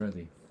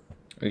Ready.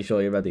 Are you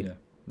sure you're ready?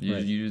 Yeah.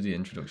 You do the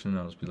introduction and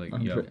I'll just be like,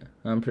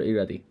 I'm pretty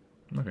ready.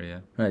 Okay, yeah.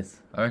 Right.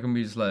 I reckon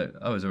we just like,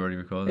 it's already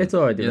recorded. It's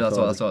already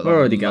recorded. That's what We're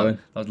already going.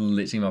 That was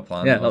literally my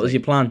plan. Yeah, that was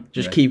your plan.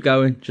 Just keep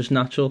going. Just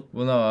natural.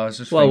 Well, no, I was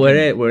just Well,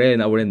 thinking,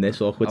 we're in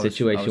this awkward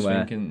situation I was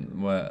where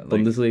thinking where,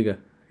 like, Bundesliga.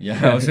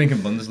 Yeah, I was thinking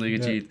Bundesliga,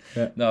 Jide.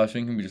 Yeah. No, I was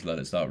thinking we just let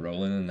it start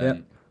rolling and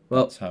then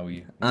that's how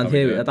we...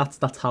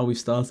 That's how we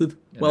started.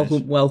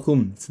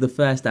 Welcome to the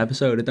first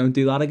episode of Don't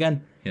Do That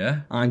Again.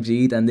 Yeah? I'm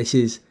Jide and this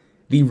is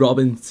the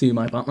Robin to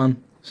my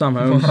Batman, Sam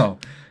Holmes. Wow.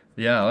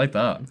 Yeah, I like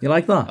that. You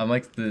like that? I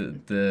like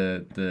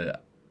the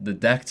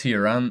deck to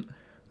your rant.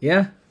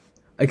 Yeah.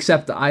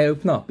 Except that I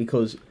hope not,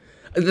 because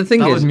the thing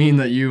that is... would mean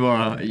that you're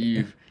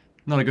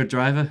not a good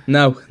driver.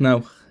 No.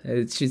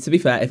 To be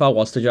fair, if I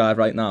was to drive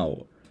right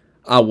now,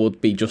 I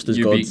would be just as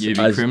good. You'd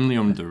be criminally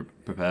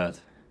underprepared.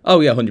 Oh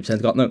yeah,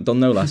 100%. Done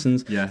no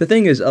lessons. Yeah. The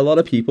thing is, a lot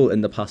of people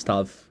in the past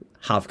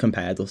have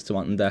compared us to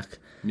Ant and Dec.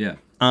 Yeah.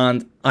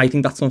 And I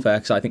think that's unfair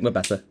because I think we're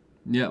better.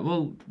 Yeah.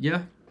 Well.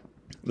 Yeah.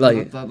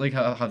 Like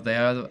have they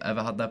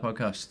ever had their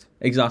podcast?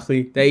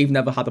 Exactly. They've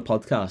never had a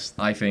podcast.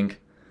 I think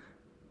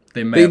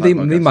they may.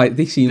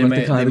 They seem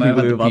like the kind of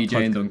people who have had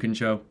PJ and Duncan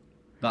show.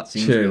 That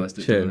seems true,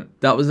 realistic, true. doesn't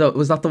it? That was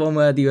that the one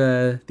where they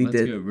Let's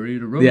did? get ready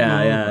to rumble.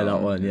 Yeah,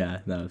 that one.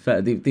 Yeah, no,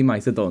 fair. They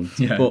might have done.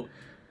 Yeah. But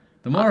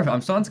the more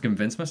I'm starting to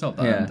convince myself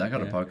that I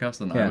got a podcast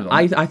than I was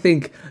on. I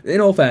think,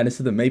 in all fairness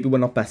to them, maybe we're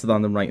not better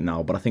than them right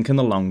now, but I think in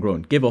the long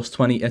run, give us a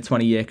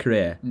 20-year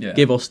career. Yeah.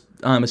 Give us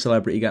I'm a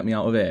Celebrity, get me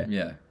out of here.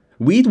 Yeah.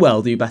 We'd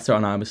well do better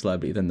on I'm a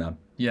Celebrity than them.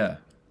 Yeah.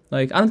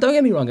 Like, and don't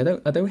get me wrong,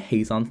 I don't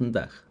hate Ant and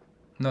Dec.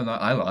 No,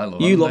 I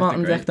love. You love Ant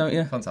and Dec, don't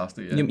you?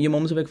 Fantastic. Yeah. Your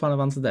mum's a big fan of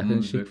Ant and Dec,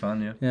 isn't she? A big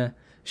fan, yeah. Yeah.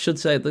 Should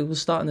say that we're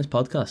starting this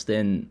podcast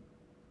in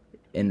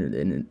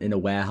a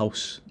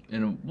warehouse.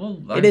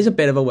 It is a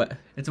bit of a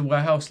It's a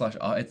warehouse slash.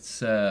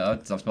 It's I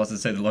was supposed to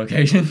say the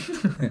location.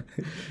 In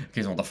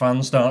case all the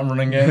fans start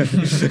running in.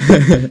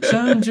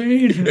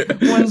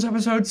 Sanjeed, when's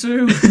episode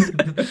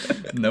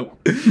 2? Nope.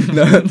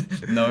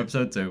 No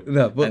episode 2.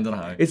 No, but end on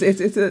high. It's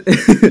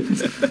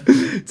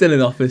in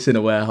an office in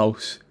a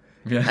warehouse.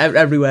 Yeah.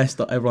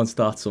 Everyone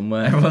starts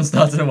somewhere. Everyone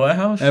starts in a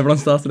warehouse. Everyone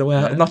starts in a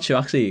warehouse. Yeah. I'm not sure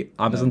actually.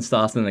 Amazon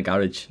started in a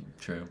garage.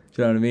 True.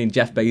 Do you know what I mean?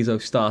 Jeff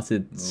Bezos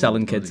started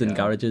selling kids in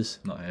garages.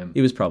 Not him.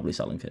 He was probably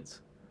selling kids.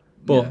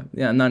 But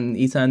yeah, and then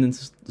he turned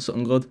into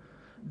something good.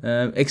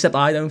 Except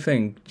I don't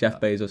think Jeff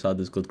Bezos had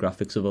as good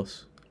graphics of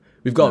us.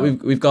 We've got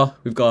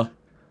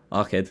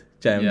our kid,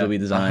 JMW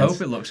Designs. I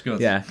hope it looks good.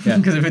 Yeah.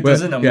 Because if it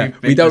doesn't,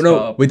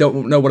 we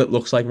don't know what it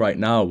looks like right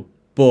now.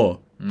 But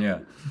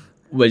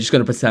we're just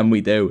gonna pretend we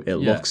do. It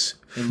looks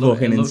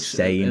fucking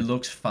insane. It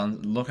looks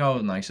fun. Look how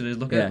nice it is.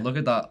 Look at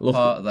that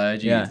part there,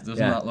 G. Doesn't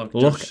that look?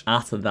 Look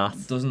at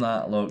that.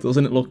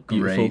 Doesn't it look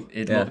beautiful?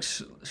 Great. It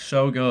looks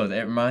so good.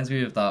 It reminds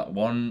me of that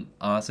one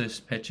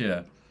artist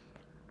picture.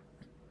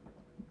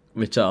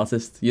 Which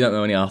artist? You don't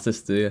know any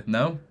artists, do you?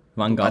 No.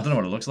 Van Gogh. I don't know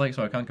what it looks like,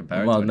 so I can't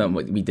compare it. Well, no,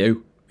 we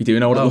do. We do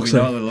know what it looks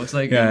like. We know what it looks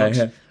like.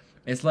 Yeah.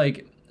 It's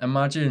like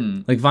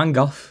imagine Van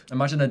Gogh.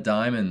 Imagine a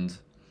diamond.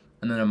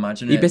 And then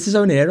imagine he bit his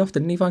own ear off,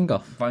 didn't he, Van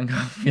Gogh? Van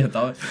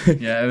Gogh,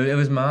 it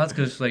was mad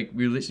because like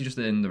we were literally just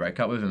in the red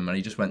cap with him and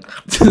he just went.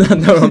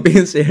 No, I'm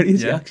being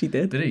serious. He actually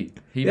did. Did he?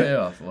 He bit it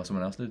off, or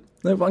someone else did?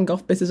 No, Van Gogh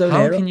bit his own ear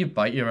off. How can you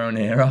bite your own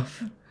ear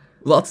off?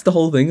 Well, that's the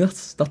whole thing.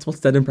 That's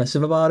what's dead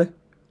impressive about it.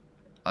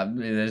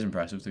 It is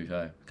impressive, to be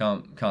fair.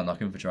 Can't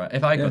knock him for trying.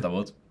 If I could, I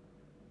would.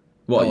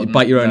 What, you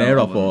bite your own ear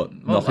off or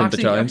knock him for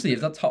trying? Actually,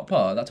 if that top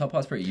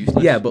part's pretty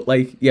useless. Yeah, but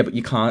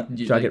you can't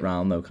drag it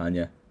round though, can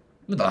you?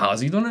 How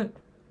has he done it?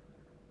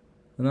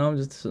 No, I'm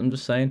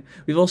just saying.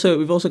 We've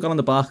also got on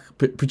the back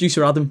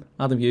producer Adam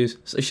Hughes.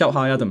 Shout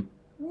hi, Adam.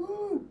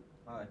 Woo!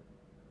 Hi.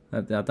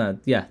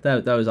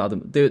 That was Adam.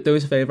 Do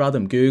us a favour,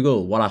 Adam.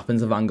 Google what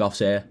happens to Van Gogh's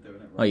hair.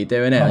 Oh, you're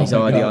doing it. He's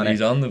already on it.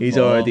 He's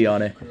already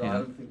on it. I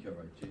don't think you're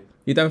right, G.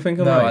 You don't think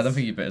I'm right? right? No, I don't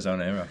think he bit his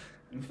own ear off.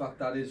 In fact,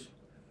 that is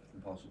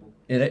impossible.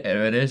 It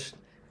is.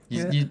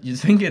 You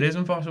think it is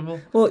impossible?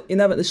 Well,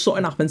 there's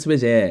something happened to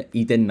his ear.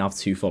 He didn't have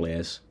 2 full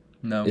ears.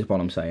 No. Is what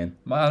I'm saying.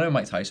 I know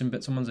Mike Tyson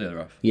bit someone's ear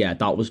off. Yeah,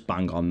 that was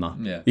bang on that.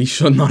 Yeah. He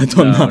should not have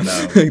done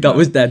that. That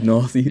was dead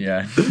naughty.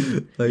 Yeah.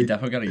 He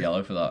definitely got a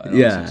yellow for that.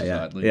 Yeah,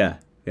 exactly.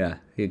 Yeah.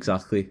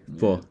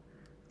 But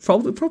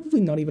probably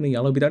not even a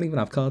yellow. We don't even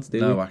have cards, do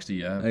we? No, actually,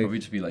 yeah. Probably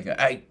just be like,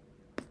 hey.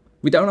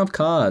 We don't have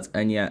cards,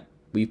 and yet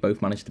we've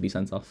both managed to be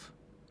sent off.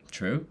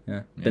 True.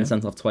 Yeah. Been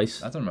sent off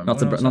twice. I don't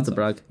remember. Not to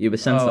brag. You were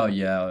sent off. Oh,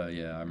 yeah,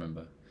 I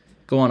remember.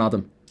 Go on,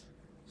 Adam.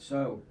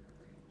 So,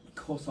 he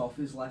cut off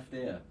his left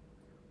ear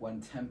when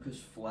tempers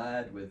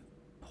flared with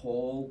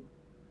Paul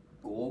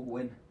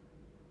Gorgwin.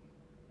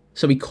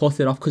 So he cut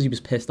it off because he was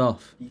pissed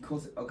off? He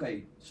cut it,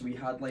 okay, so he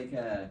had like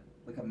a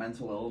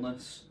mental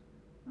illness.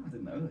 I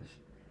didn't know this.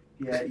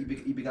 Yeah,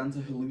 he began to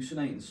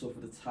hallucinate and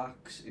suffered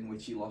attacks in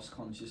which he lost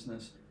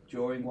consciousness.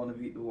 During one of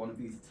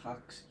these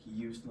attacks, he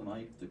used the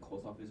knife to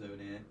cut off his own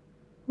ear.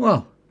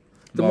 Well,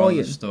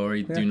 the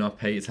story, do not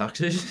pay your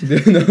taxes.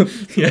 No.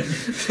 Yeah.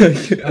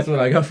 That's what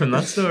I got from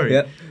that story.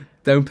 Yeah.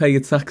 Don't pay your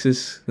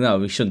taxes. No,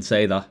 we shouldn't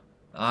say that.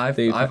 I've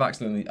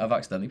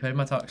accidentally paid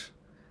my tax.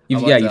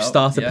 You've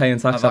started paying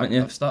tax, haven't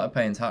you? I've started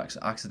paying tax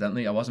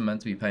accidentally. I wasn't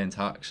meant to be paying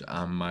tax,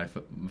 and my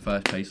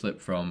first payslip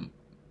from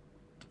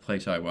the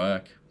place I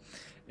work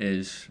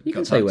is... You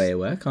can say where you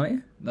work, can't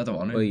you? I don't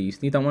want to. Well, you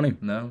don't want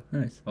to? No.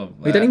 Right. Well,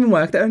 you don't even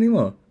work there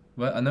anymore?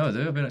 Well, I know I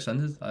do. I've been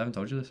extended. I haven't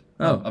told you this.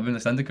 Oh. I've been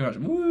extended. Congrats.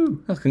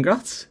 Woo! Oh,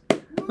 congrats.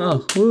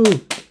 Oh, woo.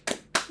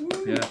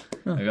 Yeah.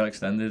 Oh. I got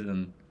extended,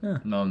 and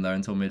now I'm there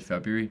until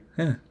mid-February.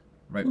 Yeah.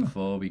 Right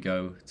before we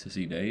go to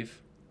see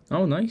Dave.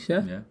 Oh, nice,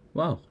 yeah. Yeah.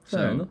 Wow,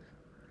 fair enough.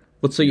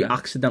 But so you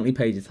accidentally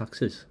paid your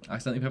taxes?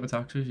 Accidentally paid my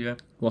taxes, yeah.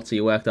 What, so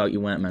you worked out you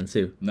weren't meant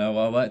to? No,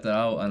 I worked it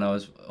out and I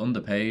was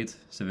underpaid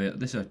severely.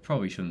 This I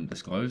probably shouldn't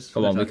disclose.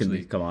 Come on,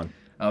 come on.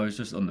 I was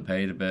just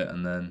underpaid a bit,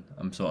 and then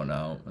I'm sorting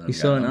out.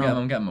 And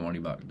I'm getting my money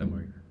back, don't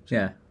worry. So,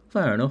 yeah,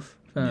 fair enough,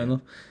 fair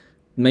enough.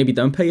 Maybe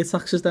don't pay your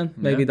taxes then.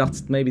 Maybe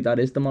that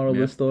is the moral of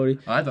the story.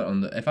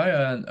 If I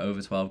earned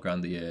over 12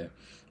 grand a year,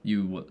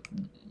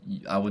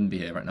 I wouldn't be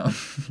here right now.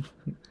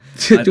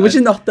 Would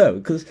you not though?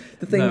 Because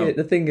the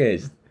thing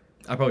is,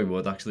 I probably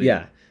would actually.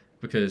 Yeah.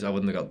 Because I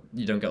wouldn't have got.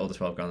 You don't get all the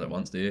 12 grand at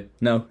once, do you?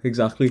 No,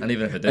 exactly. And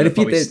even if I did, I'd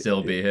probably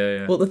still be here.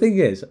 Yeah. Well, the thing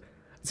is,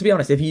 to be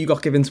honest, if you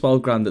got given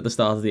 12 grand at the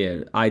start of the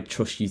year, I'd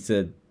trust you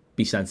to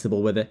be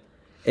sensible with it.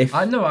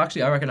 I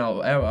reckon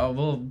out of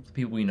all the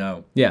people we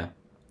know, yeah,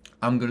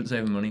 I'm good at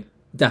saving money.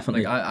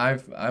 Definitely.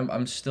 Like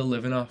I'm still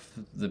living off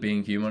the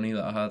B&Q money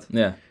that I had.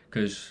 Yeah.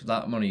 Because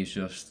that money is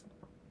just.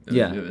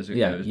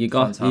 You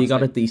got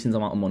a decent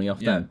amount of money off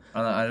them.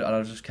 And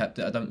I just kept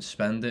it. I don't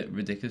spend it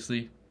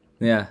ridiculously.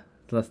 Yeah,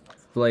 that's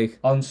like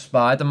on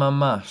Spider-Man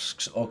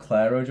masks or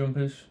Claro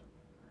jumpers.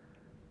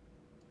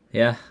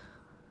 Yeah,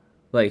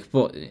 like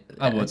but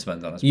I would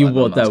spend on a Spider-Man you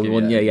would mask, though,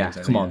 wouldn't you? Yeah,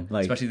 exactly, come on,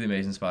 like especially the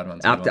Amazing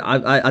Spider-Man.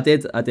 I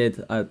did.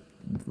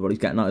 What he's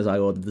getting at is I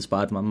ordered the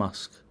Spider-Man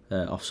mask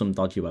off some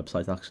dodgy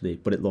website actually,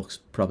 but it looks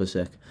proper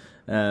sick.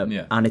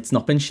 And it's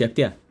not been shipped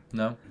yet.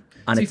 No.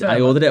 And I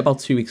ordered it about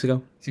 2 weeks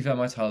ago. To be fair,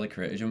 my Tyler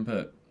Creator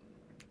jumper,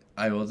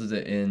 I ordered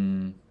it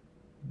in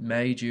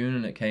May, June,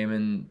 and it came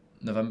in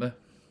November.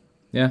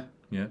 Yeah.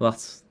 Yeah. Well,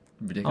 that's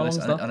ridiculous.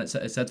 And it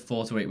said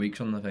 4 to 8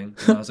 weeks on the thing.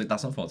 And I was like,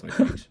 that's not 4 to 8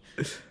 weeks.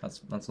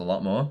 That's a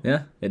lot more.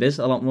 Yeah, it is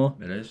a lot more.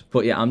 It is.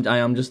 But yeah, I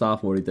am just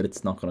half worried that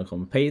it's not going to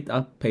come.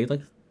 I paid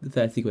like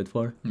 30 quid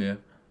for it. Yeah.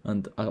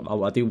 And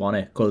I do want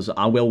it because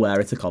I will wear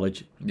it to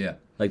college. Yeah.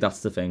 Like,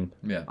 that's the thing.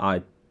 Yeah.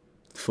 I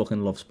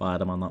fucking love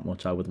Spider-Man that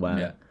much. I would wear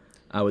it.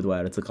 I would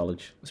wear it to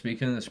college.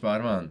 Speaking of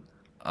Spider-Man,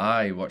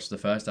 I watched the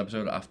first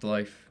episode of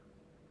Afterlife.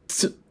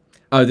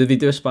 Oh, did he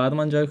do a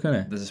Spider-Man joke in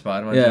it? There's a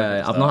Spider-Man joke.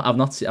 Yeah, I've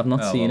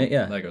not seen it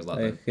yet. There goes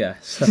that. Yeah,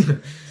 sorry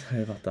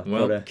about that.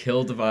 Well,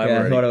 killed the vibe.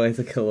 Yeah, what a way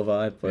to kill the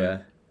vibe.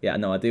 But yeah,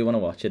 no, I do want to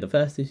watch it. The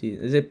first 2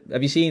 seasons. Is it?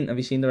 Have you seen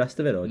the rest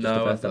of it or just the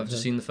first episode? I've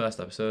just seen the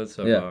first episode.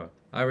 So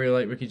I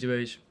really like Ricky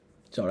Gervais.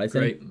 It's alright.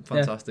 Great,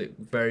 fantastic,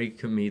 very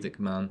comedic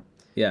man.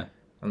 Yeah.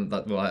 And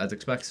I'd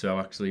expect so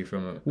actually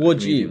from a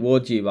Would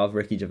you have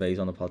Ricky Gervais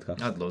on the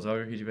podcast? I'd love to have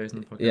Ricky Gervais on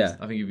the podcast. Yeah.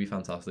 I think he'd be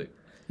fantastic.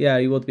 Yeah,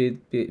 he would be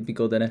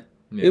good in it.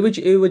 Yeah.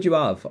 Who would you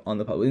have on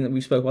the podcast?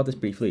 We spoke about this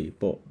briefly,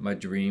 but my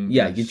dream.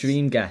 Yeah, your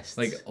dream guest.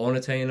 Like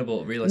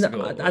unattainable, realistic.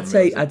 No, I'd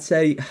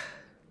say.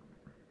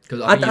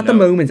 Because at the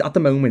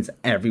moment,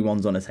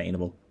 everyone's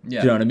unattainable.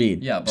 Yeah. Do you know what I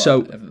mean? Yeah.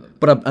 But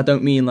but I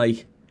don't mean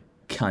like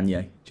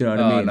Kanye. Do you know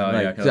what I mean? No,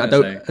 like,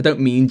 I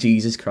don't mean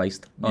Jesus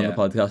Christ on the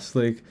podcast.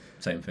 Like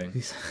same thing.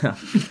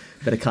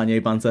 Bit of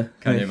Kanye banter.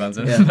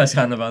 Yeah. Best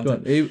kind of banter.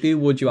 Who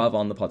would you have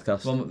on the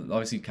podcast? Well,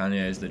 obviously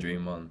Kanye is the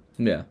dream one.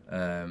 Yeah.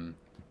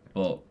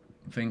 But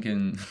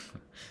thinking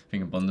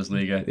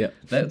Bundesliga. Yeah.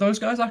 Those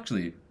guys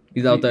actually.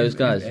 Those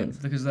guys?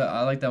 Because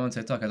I like them on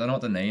TikTok. I don't know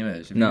what the name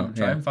is. If you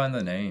try and find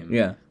their name.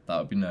 Yeah. That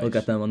would be nice. We'll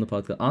get them on the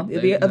podcast.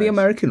 Are they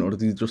American or do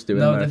they just do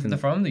it American? No, they're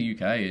from the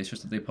UK. It's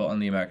just that they put on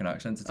the American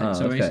accent.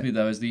 So basically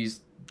there was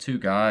these 2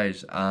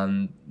 guys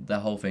and their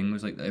whole thing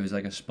was like, it was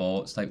like a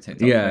sports type TikTok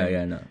thing.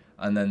 Yeah, no.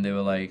 And then they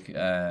were like,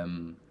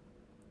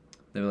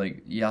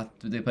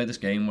 they played this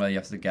game where you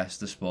have to guess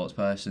the sports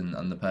person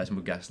and the person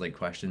would guess like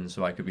questions.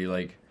 So I could be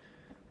like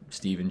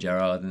Steven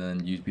Gerrard and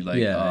then you'd be like,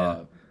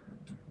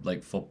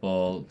 like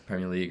football,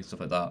 Premier League and stuff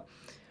like that.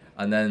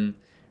 And then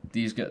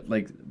these get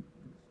like,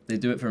 they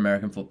do it for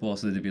American football,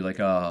 so they'd be like,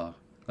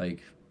 it'd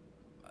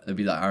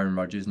be like Aaron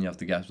Rodgers, and you have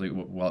to guess like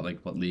what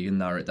league and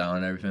narrow it down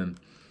and everything.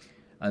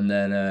 And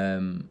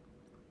then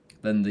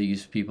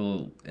these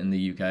people in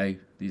the UK,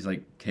 these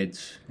like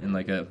kids in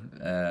like a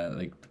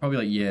probably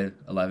like year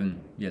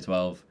 11, year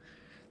 12,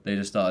 they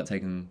just started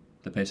taking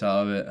the piss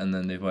out of it, and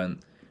then they were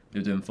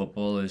doing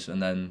footballers,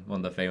 and then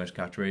one of the famous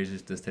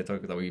catchphrases this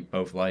TikTok that we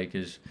both like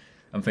is,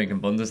 I'm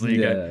thinking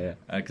Bundesliga.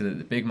 Yeah.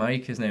 Because Big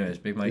Mike, his name is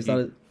Big Mike.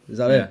 Is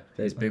that it?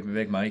 He's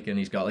big Mike, and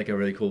he's got like a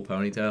really cool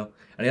ponytail,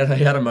 and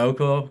he had a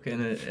mohawk in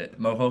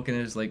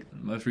his like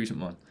most recent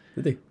one.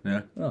 Did he?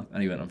 Yeah. Oh.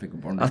 And he went, I'm thinking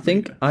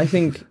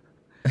Bundesliga.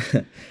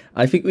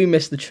 I think we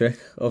missed the trick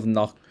of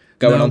not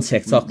going on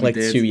TikTok like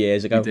 2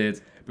 years ago. We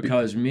did,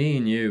 because me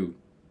and you,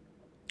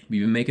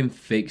 we've been making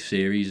fake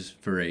series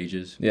for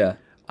ages. Yeah.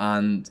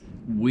 And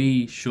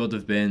we should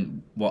have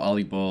been what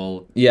Ollie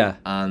Ball Yeah.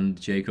 and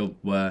Jacob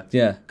were.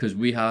 Yeah. Because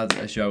we had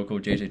a show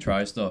called JJ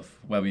Try Stuff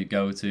where we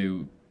go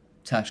to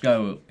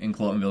Tesco in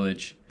Clawton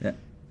Village. Yeah.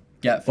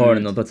 Get food. Or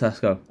another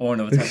Tesco.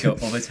 Other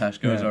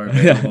Tesco's Yeah. are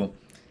available.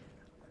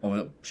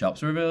 Other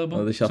shops are available.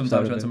 Other shops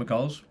Sometimes are went to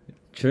McCall's.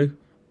 True.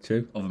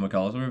 Other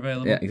McCall's are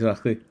available. Yeah,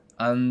 exactly.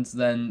 And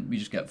then we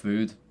just get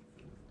food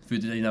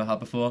that you never had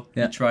before.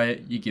 Yeah. You try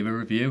it, you give a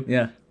review.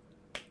 Yeah.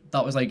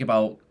 That was like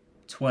about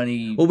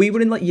 20... Well, we were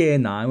in like year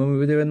 9 when we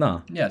were doing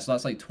that. Yeah, so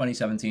that's like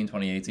 2017,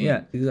 2018.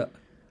 Yeah, exactly.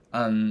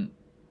 And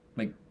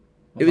like...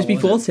 It was how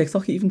before it?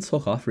 TikTok even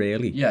took off,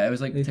 really. Yeah, it was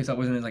like TikTok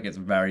wasn't in like its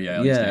very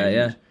early Yeah, stages.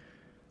 yeah.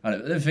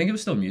 And I think it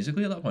was still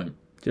Musical.ly at that point.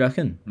 Do you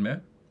reckon? Yeah.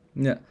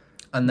 Yeah.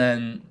 And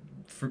then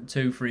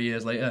 2-3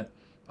 years later,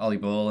 Ollie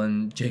Ball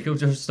and Jacob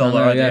just stole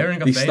our idea and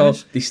got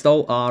famous. They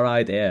stole our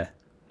idea.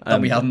 That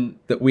we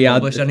hadn't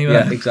published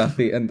anywhere. Yeah,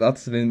 exactly. And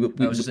that's the thing.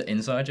 That was just an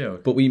inside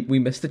joke. But we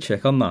missed a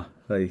trick on that.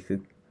 Like,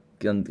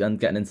 and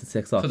getting into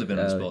TikTok. Could have been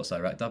a Sports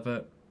Direct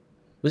advert.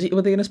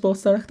 Were they in a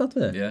Sports Direct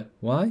advert? Yeah.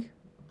 Why?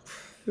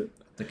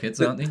 The kids,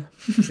 aren't they?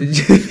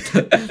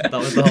 That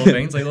was the whole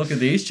thing. It's like, look at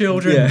these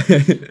children. Yeah.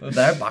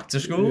 They're back to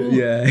school.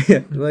 Yeah.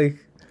 Like,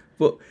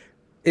 but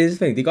here's the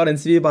thing. They got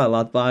interviewed by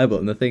Lad Bible,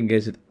 and the thing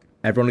is,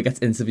 everyone who gets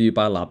interviewed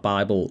by Lad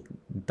Bible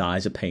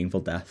dies a painful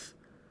death.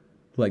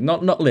 Like,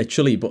 not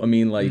literally, but I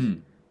mean, like,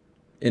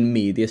 in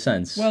media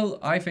sense. Well,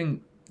 I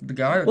think the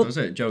guy who does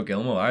it, Joe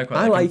Gilmore,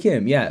 I like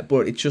him, yeah,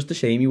 but it's just a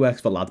shame he works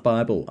for Lad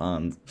Bible,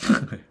 and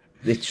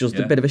it's just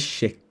a bit of a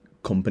shit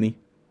company.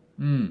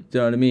 Do you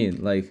know what I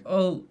mean? Like,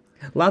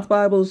 Lad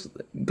Bible's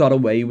got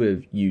away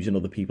with using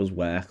other people's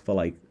work for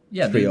like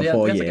 3 or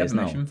 4 years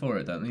now. For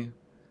it, don't they?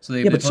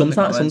 So but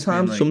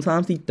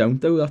sometimes they don't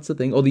though. That's the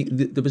thing. Or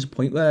there was a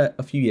point where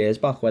a few years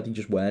back where they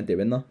just weren't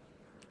doing that.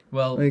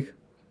 Well, like,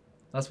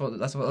 that's what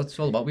it's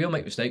all about. We all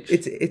make mistakes.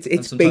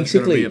 It's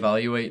basically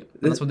reevaluate.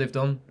 That's what they've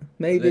done.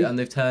 Maybe, and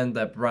they've turned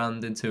their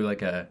brand into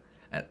like an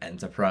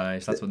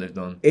enterprise. That's what they've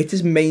done. It's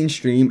as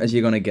mainstream as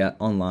you're gonna get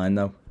online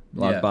though.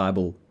 Lad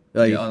Bible,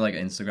 like, on like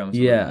Instagram. Or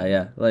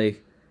yeah,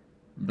 like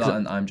that.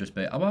 And I'm Just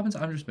Bait. What happened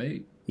to I'm Just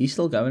Bait? He's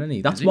still going, isn't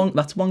he? That's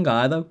one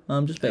guy though.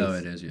 I'm Just Bait. Oh,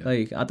 it is. Yeah.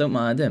 Like, I don't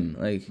mind him.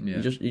 Like,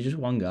 he's just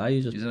one guy.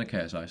 He's in a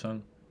KSI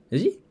song.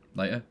 Is he?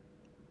 Later.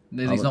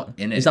 He's not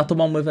in it. Is that the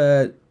one with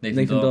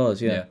Nathan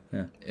Dawes? Yeah.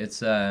 It's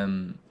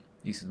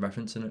he's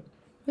referencing it.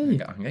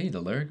 Really? I can get you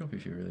the lyric up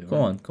if you really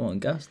want. Go on,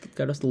 get us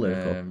the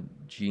lyric up.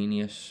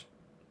 Genius.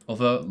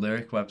 Other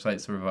lyric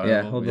websites are available.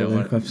 Yeah, other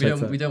lyric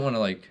websites. We don't want to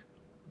like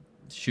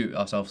shoot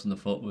ourselves in the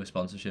foot with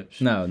sponsorships.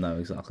 No,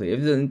 exactly.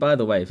 And by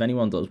the way, if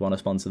anyone does want to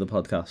sponsor the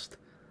podcast,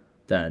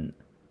 then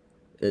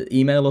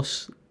email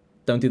us.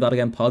 Don't do that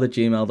again.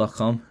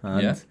 pod@gmail.com,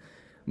 and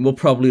we'll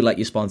probably let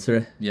you sponsor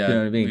it. Yeah, you know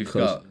what I mean? We've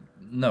got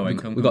no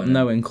income. We've got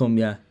no income.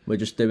 Yeah, we're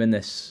just doing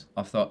this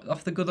off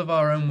the good of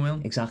our own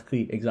will.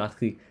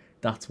 Exactly.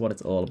 That's what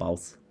it's all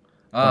about.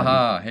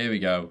 Aha! Here we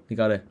go. You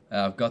got it.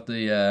 I've got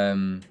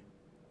the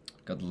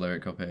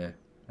lyric up here.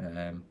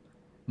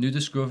 New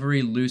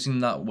discovery, losing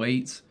that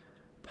weight.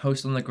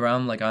 Post on the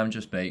gram like I'm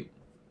Just Bait.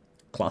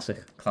 Classic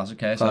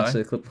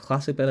KSI.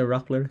 Classic bit of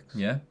rap lyrics.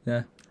 Yeah.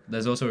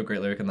 There's also a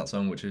great lyric in that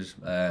song, which is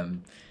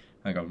hang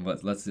on,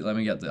 let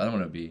me get I don't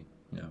want to be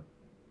get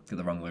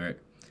the wrong lyric.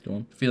 Go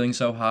on. Feeling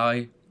so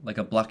high like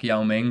a black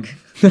Yao Ming,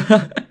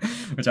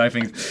 which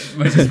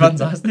is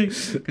fantastic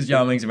because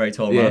Yao Ming's a very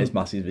tall man. Yeah, he's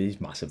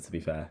massive to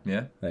be fair.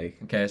 Yeah.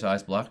 Like,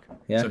 KSI's black.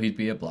 Yeah. So he'd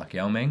be a black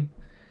Yao Ming.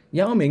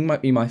 Yao Ming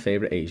might be my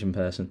favourite Asian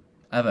person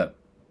ever.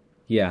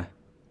 Yeah.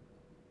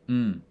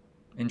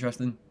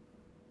 Interesting.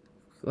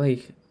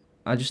 Like,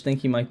 I just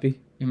think he might be.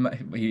 He may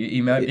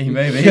be.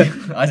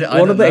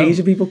 One of the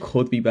Asian people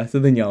could be better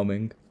than Yao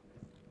Ming.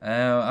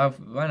 I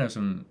know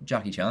some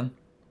Jackie Chan.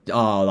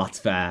 Oh, that's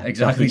fair.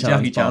 Exactly,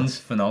 Jackie Chan's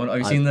phenomenal.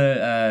 Have you seen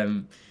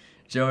the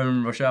Joe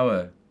in Rush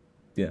Hour?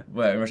 Yeah.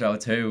 Where in Rush Hour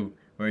 2,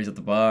 where he's at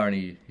the bar and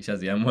he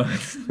says the M word.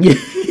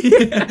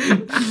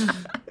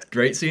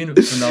 Great scene,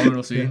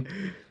 phenomenal scene.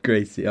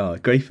 Great film.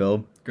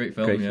 Great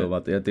film.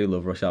 I do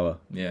love Rush Hour.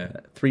 Yeah.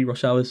 3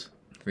 Rush Hours.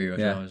 3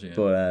 Rush Hours, yeah.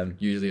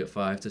 But usually at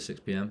 5 to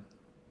 6 p.m.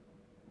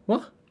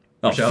 What?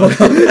 Rush Hour.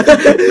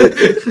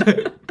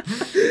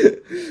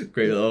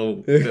 Great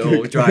little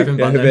driving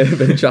banter. A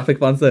bit of traffic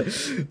banter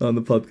on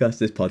the podcast.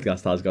 This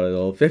podcast has got it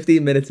all.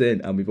 15 minutes in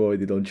and we've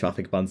already done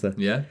traffic banter.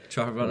 Yeah,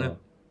 traffic banter. Oh,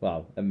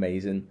 wow,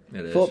 amazing.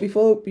 It is.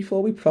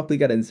 Before we properly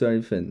get into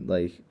anything,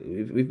 like,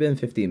 we've been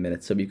 15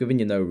 minutes, so we've given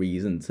you no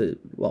reason to,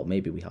 well,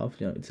 maybe we have,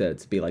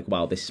 to be like,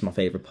 wow, this is my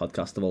favourite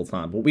podcast of all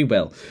time, but we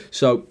will.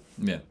 So,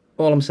 yeah.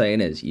 All I'm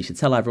saying is, you should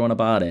tell everyone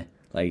about it.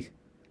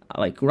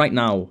 Like right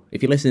now,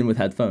 if you're listening with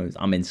headphones,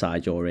 I'm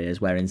inside your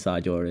ears. We're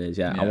inside your ears.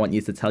 Yeah. I want you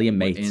to tell your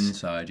mates. We're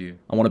inside you.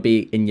 I want to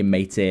be in your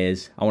mates'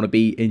 ears. I want to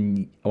be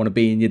in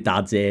your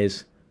dad's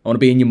ears. I want to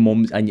be in your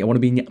mum's, and I want to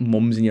be in your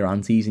mum's and your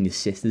aunties and your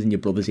sisters and your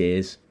brother's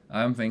ears.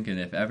 I'm thinking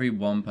if every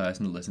one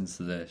person that listens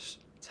to this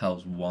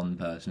tells one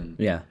person,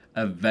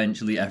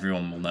 eventually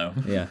everyone will know.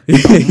 Yeah.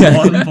 At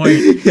one point,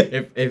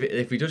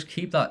 if we just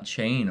keep that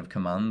chain of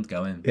command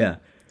going. Yeah.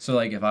 So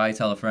like if I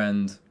tell a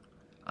friend,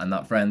 and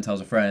that friend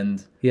tells a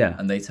friend, Yeah.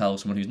 and they tell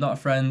someone who's not a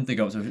friend, they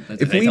go up to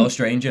If they we- tell a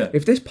stranger.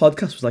 If this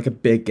podcast was like a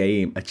big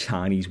game of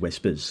Chinese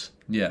whispers,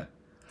 Yeah.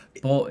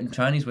 But in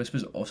Chinese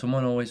whispers,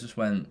 someone always just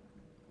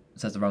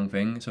says the wrong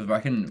thing. So I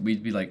reckon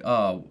we'd be like,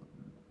 oh,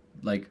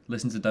 like,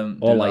 listen to don't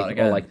or do like that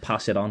again. or like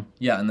pass it on.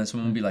 Yeah, and then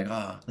someone would be like,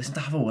 listen to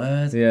Have a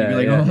Word. Yeah, You'd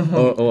be like, yeah.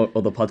 oh.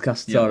 Or the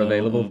podcasts Yeah, are or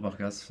available.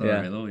 podcasts are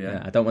available,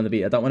 yeah. I don't want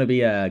to be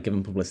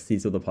giving publicity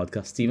to the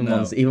podcasts, even No.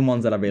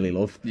 ones that I really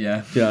love.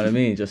 Yeah. Do you know what I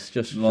mean?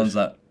 Just Ones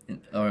that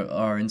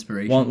are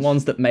inspirations.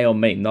 ones that may or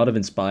may not have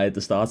inspired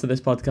the start of this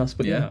podcast,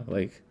 but Yeah.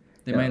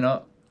 They may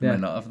not. They may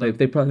not have them.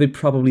 They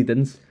probably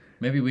didn't.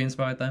 Maybe we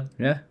inspired them.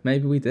 Yeah,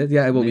 maybe we did.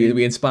 Yeah, well, Maybe.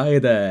 we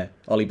inspired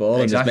Ollie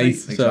Ball Exactly. and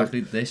his mates.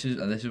 Exactly. This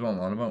is what I'm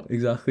on about. So,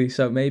 exactly.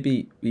 So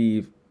maybe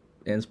we've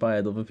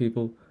inspired other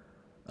people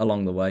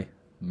along the way.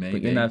 Maybe.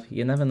 But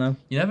you never know.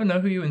 You never know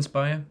who you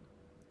inspire.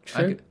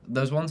 True.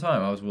 There was one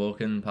time I was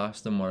walking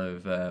past and one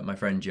of my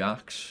friend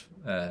Jack's,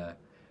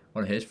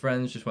 one of his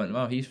friends just went,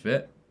 "Wow, he's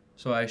fit."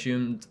 So I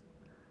assumed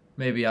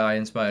maybe I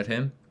inspired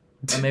him,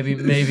 and maybe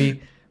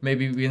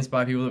we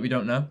inspire people that we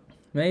don't know.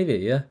 Maybe,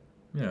 yeah.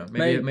 You know,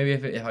 maybe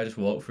if I just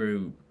walk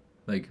through,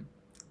 like,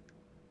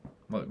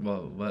 where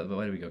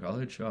do we go?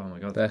 College? Oh my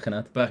god,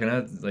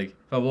 Birkenhead. Like,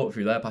 if I walk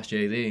through there past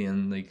JD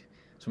and like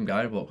some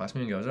guy would walk past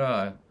me and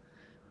goes,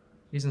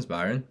 he's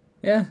inspiring.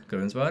 Yeah. Could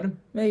have inspired him.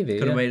 Maybe.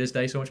 Could have made his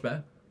day so much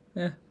better.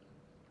 Yeah.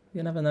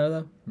 You never know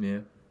though. Yeah.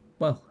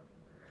 Well,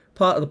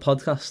 part of the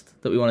podcast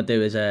that we want to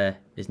do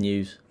is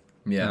news.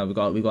 Yeah. We've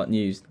got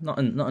news. Not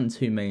in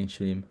too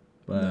mainstream,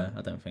 but No.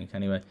 I don't think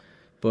anyway.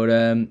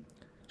 But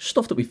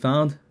stuff that we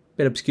found,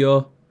 bit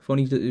obscure,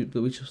 funny that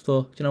we just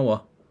thought, do you know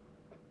what?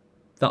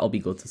 That'll be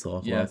good to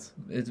talk about.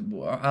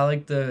 I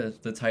like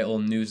the title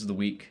News of the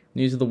Week.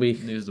 News of the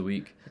week. News of the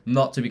Week.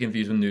 Not to be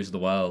confused with News of the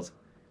World.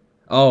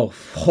 Oh,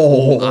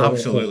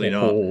 Absolutely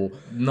not.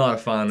 Not a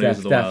fan of News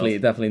of the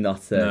World. Definitely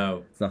not.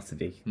 No. It's not to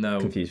be No.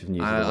 confused with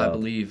News of the World. I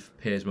believe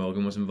Piers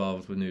Morgan was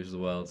involved with News of the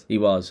World. He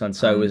was, and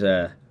so was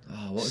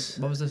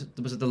What was this?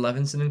 Was it the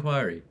Levinson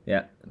inquiry?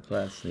 Yeah,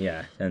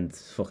 and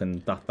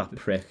fucking that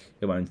prick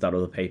who owns that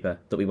other paper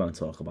that we won't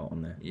talk about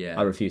on there. Yeah.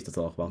 I refuse to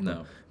talk about No.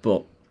 them.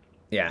 But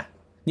yeah,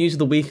 News of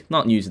the Week,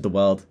 not News of the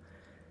World.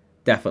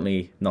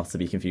 Definitely not to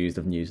be confused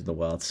with News of the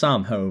World.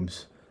 Sam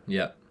Holmes.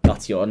 Yeah.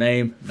 That's your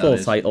name. Full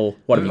title.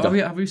 What have you got?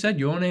 Have we said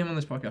your name on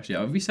this podcast yet?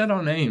 Have we said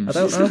our names?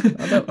 I don't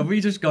know. Have we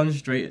just gone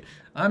straight?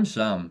 I'm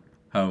Sam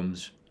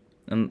Holmes.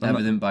 And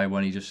Evident by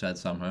when he just said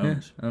Sam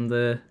Holmes. Yeah,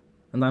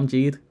 and I'm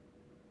Jide.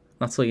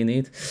 That's all you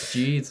need.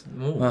 Jide.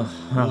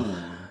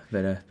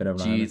 Bit of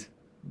Jide.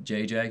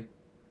 JJ.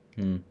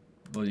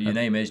 Well, your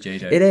name is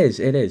JJ. It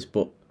is,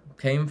 but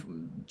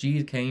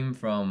Jide came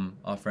from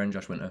our friend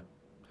Josh Winter,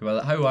 who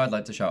I'd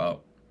like to shout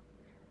out.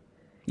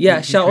 yeah,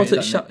 He shout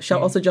created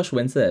out to Josh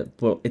Winter,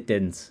 but it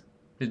didn't.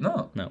 Did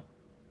not? No.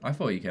 I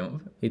thought you came up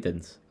with it. He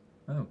didn't.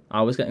 Oh.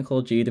 I was getting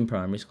called Jide in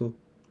primary school.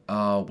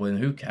 Oh, well,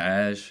 who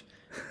cares?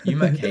 You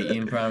met Katie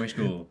in primary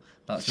school.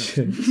 That's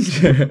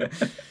just...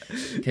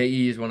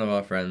 Katie is one of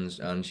our friends,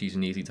 and she's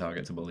an easy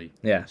target to bully.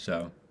 Yeah.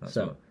 So, that's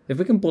So what... if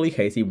we can bully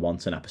Katie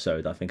once an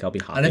episode, I think I'll be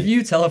happy. And if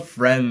you tell a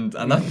friend,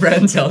 and that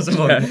friend tells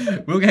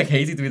someone, we'll get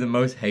Katie to be the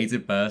most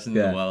hated person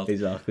in the world.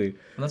 Exactly.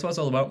 And that's what it's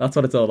all about. That's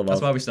what it's all about.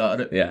 That's why we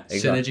started it. Yeah,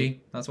 exactly. Synergy.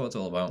 That's what it's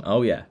all about.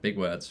 Oh yeah. Big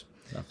words.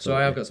 Absolutely. So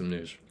I have got some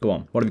news. Go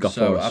on. What have you got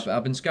So for us?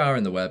 I've been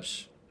scouring the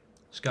webs,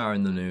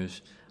 scouring the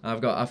news.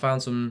 I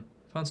found some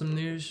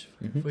news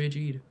for you,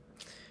 Jide.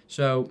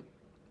 So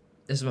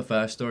this is my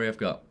first story I've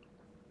got.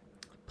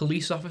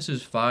 Police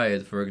officers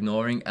fired for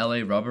ignoring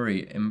LA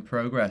robbery in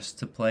progress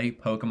to play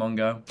Pokemon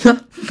Go.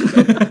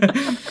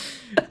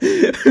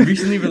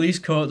 Recently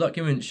released court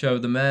documents show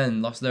the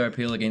men lost their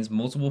appeal against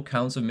multiple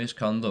counts of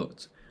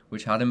misconduct,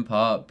 which had in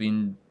part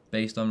been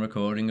based on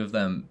recording of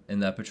them in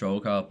their patrol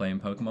car playing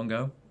Pokemon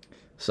Go.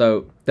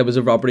 So there was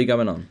a robbery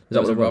going on.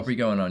 There was a robbery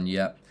going on,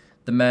 yeah.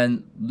 The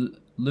men,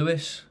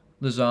 Luis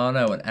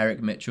Lozano and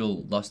Eric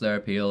Mitchell, lost their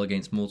appeal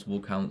against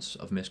multiple counts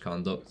of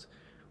misconduct,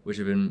 which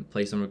have been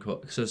placed on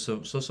record.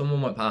 So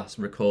someone went past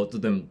and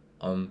recorded them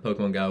on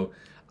Pokemon Go,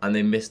 and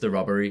they missed the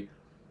robbery,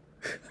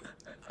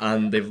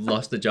 and they've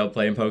lost the job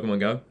playing Pokemon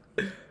Go.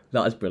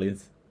 That is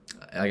brilliant.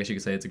 I guess you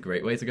could say it's a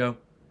great way to go.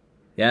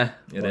 Yeah.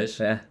 It is.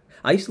 Yeah.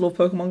 I used to love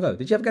Pokemon Go.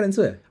 Did you ever get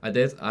into it? I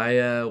did.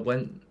 I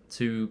went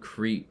to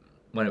Crete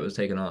when it was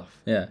taken off.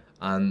 Yeah.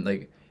 And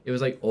it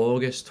was like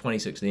August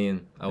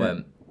 2016. I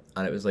went,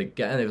 and it was like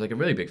it was like a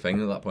really big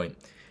thing at that point.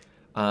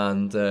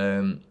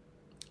 And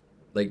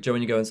like Joe,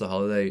 when you go into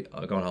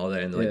go on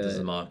holiday and there's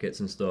the markets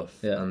and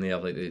stuff, and they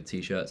have like the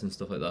t-shirts and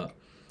stuff like that.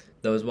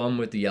 There was one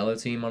with the yellow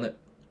team on it,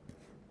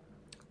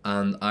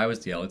 and I was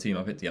the yellow team.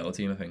 I picked the yellow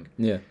team, I think.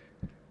 Yeah.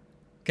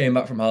 Came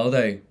back from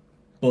holiday,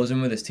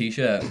 buzzing with this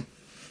t-shirt,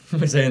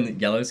 was saying the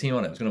yellow team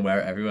on it. I was gonna wear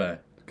it everywhere.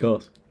 Of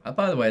course.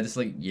 By the way, this is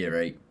like year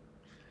 8.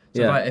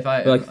 So yeah. if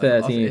I like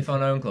 13. If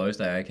on own clothes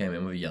day I came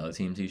in with a yellow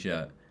team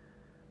t-shirt,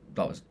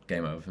 that was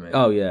game over for me.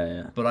 Oh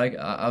yeah. But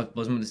I was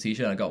buzzing with this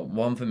t-shirt. I got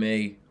one for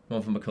me,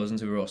 one for my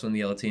cousins who were also on the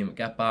yellow team.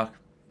 Get back,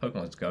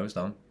 Pokemon Go's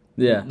down.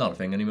 Yeah. Not a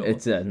thing anymore.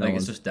 It's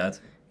it's just dead.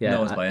 Yeah. No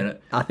one's playing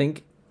it. I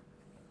think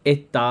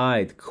it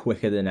died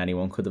quicker than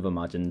anyone could have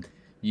imagined.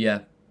 Yeah.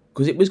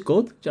 Because it was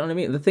good. Do you know what I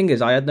mean? The thing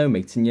is, I had no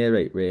mates in year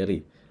 8,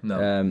 really.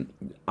 No.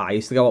 I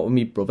used to go out with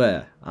my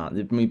brother.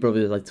 My brother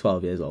is like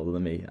 12 years older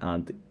than me.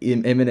 And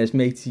him and his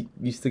mates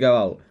used to go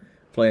out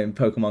playing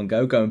Pokemon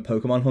Go, going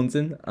Pokemon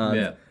hunting.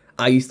 And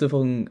I used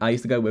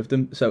to go with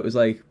them. So it was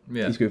like,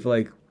 he's good for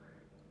like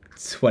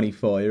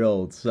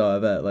 24-year-olds, so I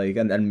bet, like,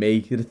 and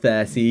me at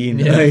 13,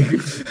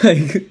 just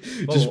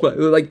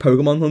like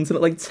Pokemon hunting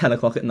at like 10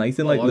 o'clock at night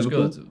in like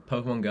Liverpool. Good?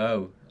 Pokemon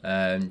Go.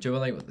 Do you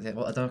remember, like,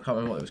 I can't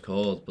remember what it was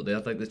called, but they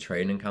had like the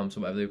training camps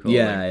or whatever they were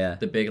called.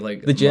 The big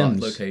like the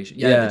gyms location.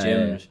 The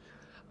gyms.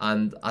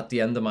 And at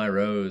the end of my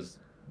road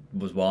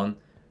was one.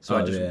 So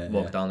I just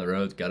walk down the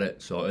road, get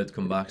it sorted,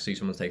 come back, see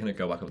someone's taking it,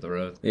 go back up the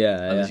road.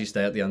 And as you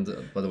stay at the end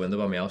by the window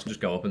by my house and just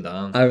go up and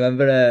down. I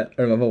remember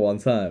one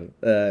time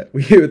there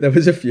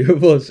was a few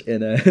of us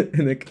in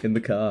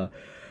the car,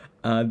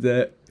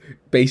 and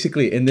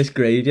basically in this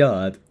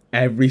graveyard,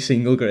 every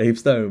single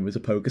gravestone was a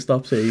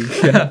Pokestop, so you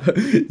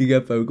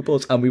get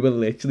Pokeballs, and we were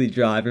literally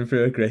driving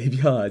through a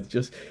graveyard,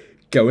 just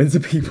going to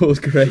people's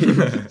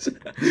graves,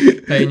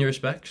 paying your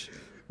respects.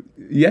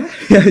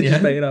 Just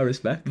paying our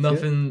respect.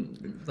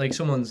 Nothing like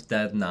someone's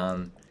dead,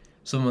 nan.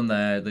 Someone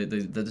there, they're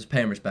just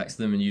paying respects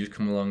to them, and you just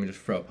come along and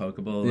just throw a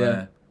Pokeball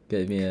there.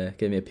 Gave me a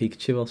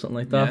Pikachu or something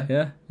like that.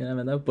 Yeah, you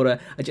never know.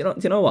 But do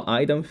you know what?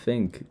 I don't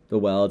think the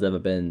world's ever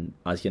been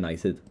as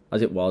united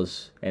as it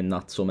was in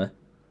that summer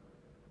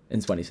in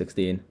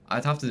 2016.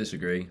 I'd have to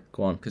disagree.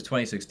 Go on, because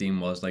 2016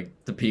 was like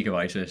the peak of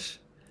ISIS.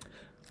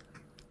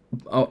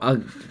 Oh, I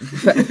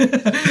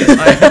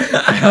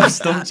have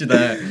stumped you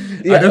there.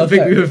 I don't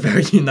think we were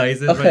very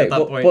united right at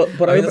that point.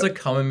 But I think that's a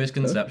common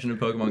misconception of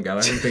Pokemon Go.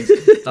 Everyone thinks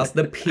that's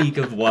the peak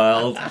of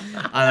world,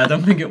 and I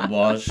don't think it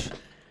was.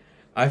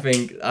 I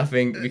think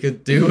we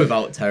could do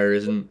without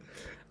terrorism,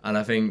 and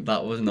I think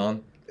that was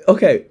none.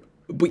 Okay,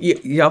 but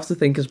you have to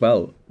think as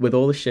well, with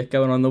all the shit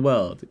going on in the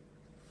world.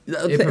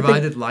 It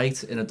provided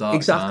light in a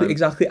dark time.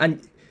 Exactly.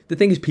 And the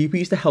thing is, people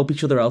used to help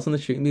each other out on the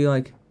street and be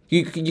like,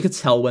 You could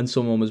tell when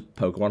someone was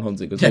Pokemon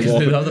hunting because they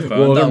have the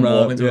phone down,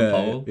 walk into a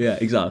pole. Yeah,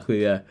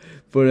 exactly. Yeah,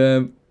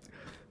 but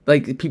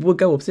like people would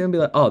go up to him and be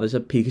like, "Oh, there's a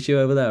Pikachu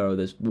over there, or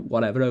there's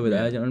whatever over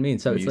there." Do you know what I mean?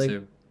 So it's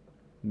like,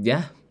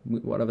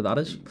 whatever that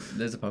is.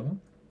 There's a Pokemon.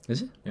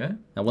 Is it? Yeah.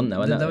 I wouldn't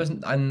know.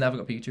 I never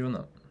got Pikachu on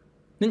that.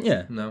 Didn't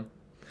you? No.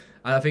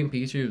 I think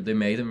Pikachu, they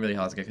made him really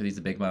hard to get because he's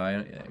a big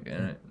guy.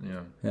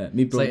 Yeah.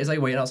 It's like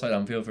waiting outside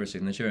Anfield for a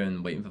signature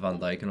and waiting for Van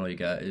Dijk, and all you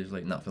get is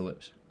like Nat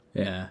Phillips.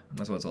 Yeah.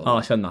 That's what it's all about. Oh,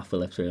 I said Nat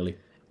Phillips, really.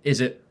 Is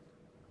it?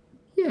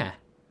 Yeah.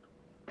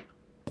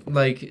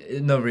 Like,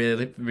 no,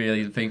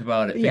 really think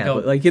about it.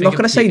 But like you're not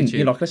gonna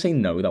say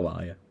no, though,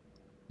 are you?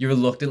 You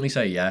reluctantly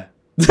say yeah.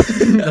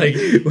 like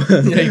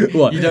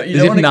what? You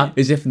don't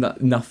as if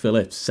Nat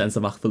Phillips, centre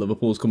back for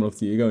Liverpool's coming up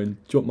to you going,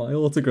 "Do you want my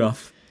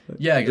autograph?"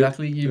 Yeah,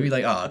 exactly. You'd be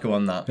like, go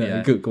on that.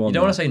 Yeah. Go on. You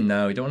don't want to say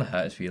no. You don't want to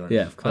hurt his feelings.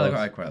 Yeah, of course.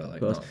 I quite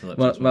like Nat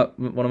Phillips.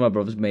 One of my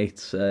brother's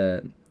mates,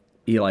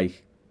 he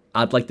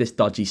had like this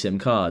dodgy SIM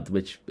card,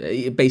 which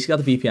basically had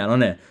a VPN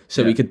on it,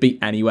 so he could be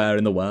anywhere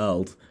in the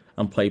world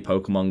and play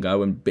Pokemon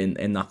Go and been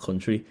in that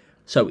country.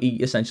 So he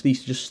essentially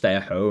used to just stay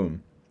at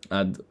home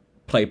and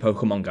play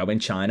Pokemon Go in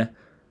China,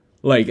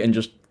 and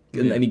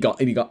he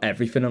got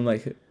everything. I'm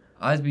like,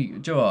 do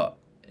you know what?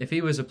 If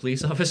he was a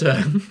police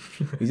officer,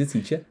 he's a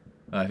teacher.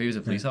 If he was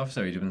a police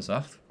officer, he'd have been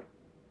sacked.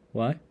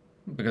 Why?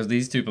 Because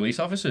these two police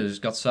officers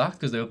got sacked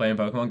because they were playing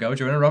Pokemon Go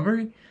during a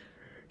robbery.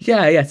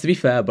 Yeah, to be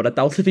fair, but I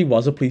doubt if he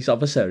was a police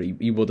officer,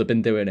 he would have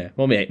been doing it.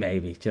 Well,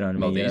 maybe, do you know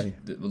what I mean?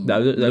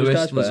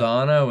 Luis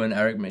Lozano and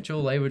Eric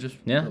Mitchell, they were just...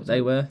 Yeah,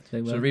 they were.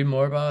 So read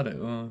more about it.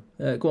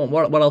 Go on,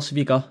 what else have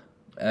you got?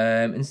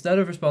 Instead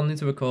of responding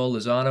to a call,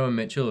 Lozano and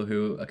Mitchell,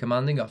 who a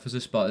commanding officer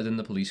spotted in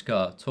the police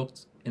car,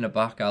 tucked in a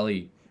back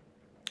alley,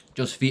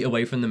 just feet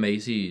away from the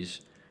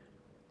Macy's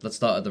that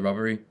started the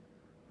robbery.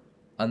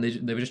 And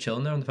they were just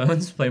chilling there on the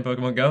phones, playing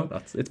Pokemon Go.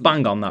 It's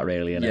bang on that,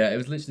 really, isn't it? Yeah, it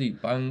was literally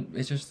bang.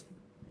 It's just...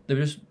 They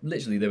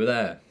were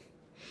there.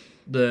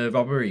 The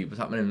robbery was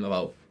happening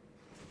about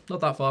not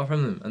that far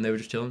from them, and they were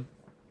just chilling.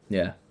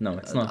 Yeah, no,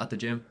 it's not. At the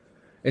gym.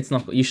 It's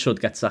not. You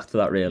should get sacked for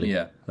that, really.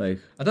 Yeah. I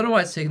don't know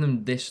why it's taken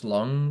them this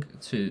long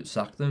to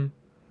sack them.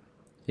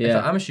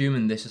 Yeah. I'm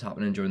assuming this is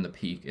happening during the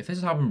peak. If this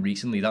has happened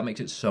recently, that makes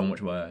it so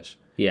much worse.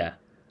 Yeah.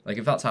 Like,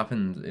 if that's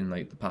happened in,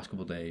 like, the past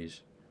couple of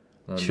days.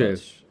 True.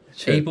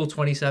 April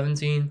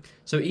 2017.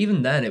 So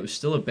even then, it was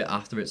still a bit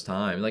after its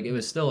time. Like, it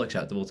was still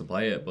acceptable to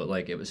play it, but,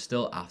 like, it was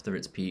still after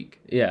its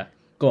peak. Yeah.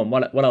 Go on.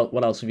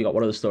 What else have you got?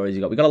 What other stories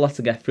you got? We got a lot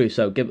to get through.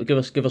 So give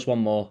us one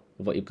more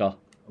of what you've got.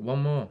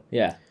 One more.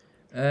 Yeah.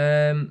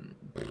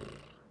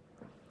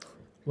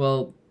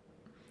 Well,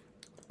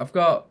 I've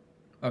got.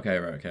 Okay.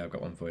 I've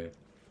got one for you.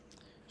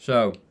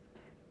 So,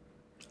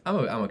 I'm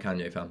a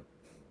Kanye fan.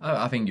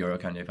 I think you're a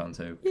Kanye fan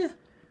too. Yeah.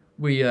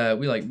 We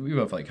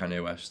both like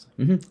Kanye West.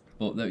 Mm-hmm.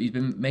 But he's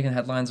been making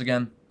headlines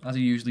again, as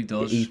he usually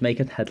does. He's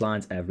making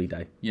headlines every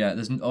day. Yeah,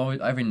 there's always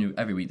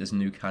every week there's a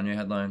new Kanye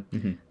headline.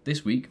 Mm-hmm.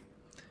 This week,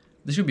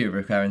 this should be a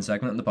recurring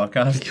segment in the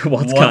podcast.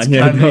 What's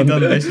Kanye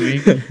done this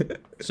week?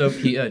 So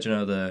Peter, do you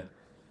know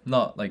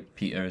Not like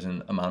Peter as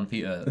in a man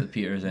Peter.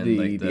 Peter as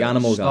in the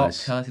animal guys.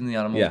 Stop carting the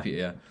animals, Peter.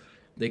 Yeah.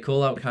 They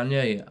call out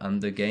Kanye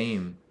and The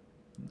Game,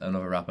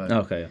 another rapper.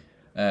 Okay.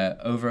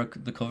 Over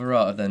the cover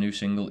art of their new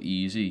single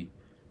Easy,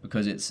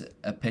 because it's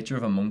a picture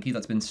of a monkey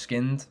that's been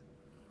skinned.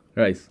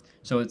 Right.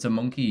 So it's a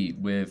monkey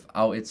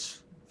without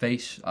its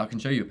face. I can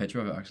show you a picture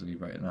of it actually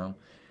right now.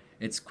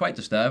 It's quite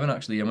disturbing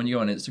actually, and when you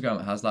go on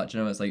Instagram, it has that. Do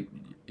you know, it's like,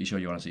 you sure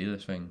you want to see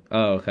this thing?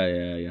 Oh,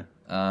 okay, yeah.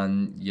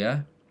 And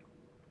yeah,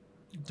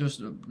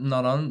 just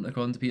not on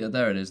according to Peter.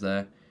 There it is.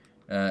 There.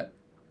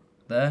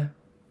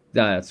 Yeah,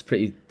 that's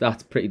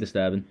pretty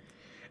disturbing.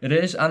 It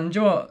is, and do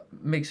you know what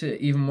makes it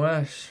even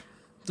worse?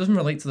 It doesn't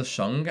relate to the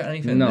song or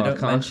anything. No, they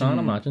don't I can't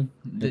imagine.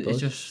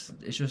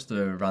 It's just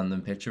a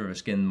random picture of a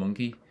skinned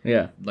monkey.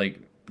 Yeah. Like,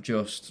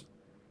 just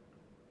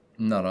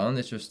not on.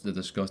 It's just a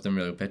disgusting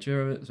real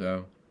picture of it.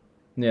 So.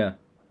 Yeah.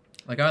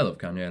 Like, I love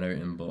Kanye and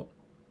everything, but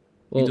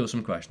he does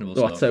some questionable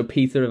stuff. So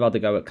Peter have had to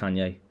go at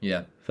Kanye.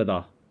 Yeah. For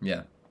that.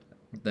 Yeah.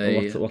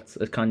 What's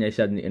Kanye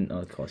said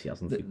of course he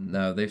hasn't.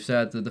 No, they've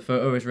said that the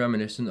photo is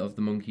reminiscent of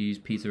the monkeys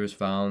Peter has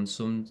found,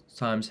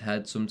 sometimes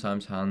head,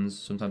 sometimes hands,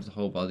 sometimes the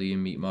whole body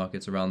in meat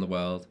markets around the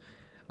world,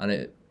 and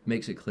it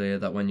makes it clear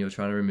that when you're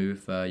trying to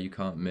remove fur, you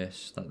can't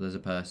miss that there's a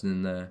person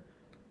in there.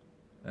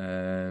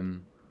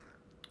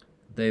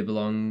 They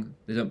don't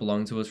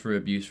belong to us for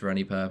abuse for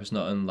any purpose,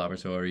 not in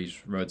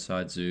laboratories,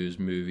 roadside zoos,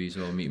 movies,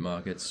 or meat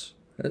markets.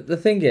 The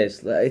thing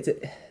is,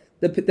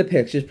 the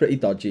picture's pretty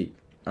dodgy,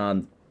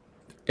 and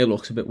it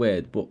looks a bit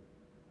weird, but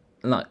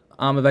like,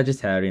 I'm a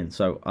vegetarian,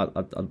 so I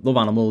love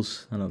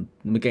animals, and I'm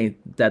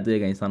deadly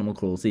against animal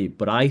cruelty,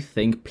 but I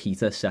think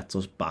Peter sets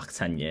us back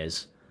 10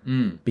 years.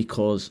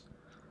 Because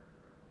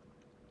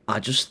I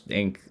just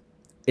think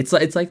it's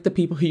like the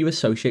people who you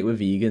associate with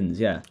vegans,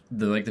 yeah.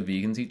 They're like the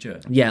vegan teacher.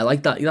 Yeah,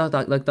 like that,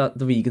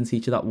 the vegan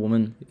teacher, that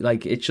woman.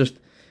 Like, it's just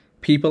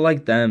people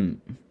like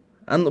them.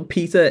 And look,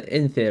 Peter,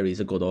 in theory, is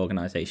a good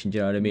organisation, do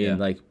you know what I mean? Yeah.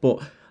 Like,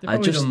 but I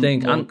just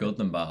think more good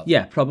than bad.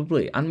 Yeah,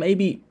 probably. And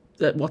maybe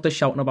what they're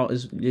shouting about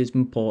is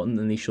important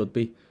and they should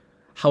be.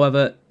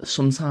 However,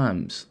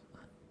 sometimes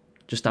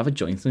just have a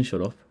joint and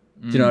shut up.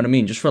 Do you know what I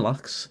mean? Just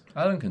relax.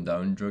 I don't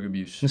condone drug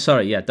abuse.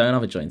 Sorry, yeah, don't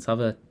have a joint.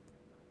 Have a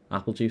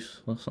apple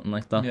juice or something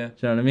like that. Yeah. Do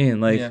you know what I mean?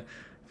 Like, yeah.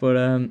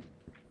 But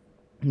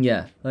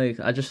yeah, like,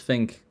 I just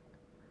think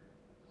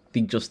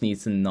they just need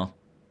to not.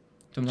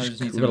 Sometimes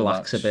just need to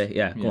relax a bit.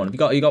 Yeah, go on.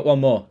 You got one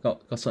more?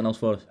 Got something else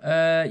for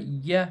us?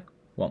 Yeah.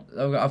 What?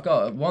 I've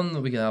got one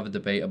that we can have a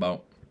debate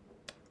about,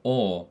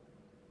 or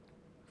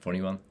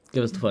funny one.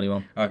 Give us the funny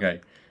one.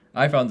 Okay,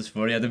 I found this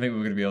funny. I didn't think we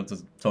were going to be able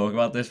to talk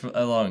about this for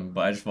long,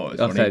 but I just thought it was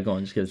funny. Okay, go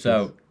on. Just give it to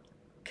us.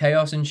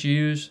 Chaos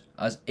ensues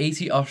as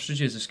 80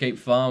 ostriches escape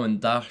farm and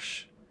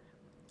dash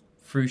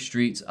through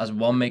streets as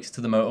one makes it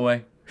to the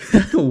motorway.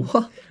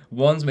 What?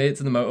 One's made it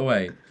to the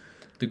motorway.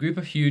 The group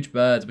of huge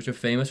birds, which are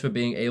famous for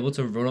being able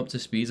to run up to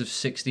speeds of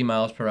 60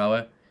 miles per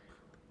hour,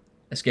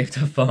 escaped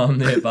a farm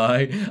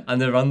nearby,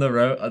 and they're on the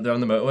road. They're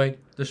on the motorway.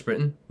 They're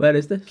sprinting. Where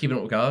is this? Keeping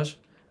up with cars.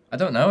 I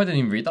don't know. I didn't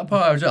even read that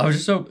part. I was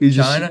just so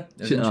China.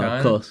 It was in China.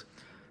 Of course.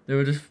 They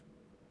were just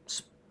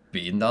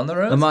speeding down the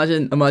road.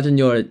 Imagine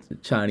you're a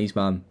Chinese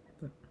man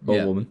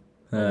or woman.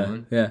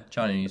 Woman. Yeah.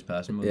 Chinese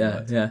person.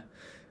 Yeah.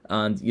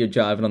 And you're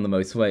driving on the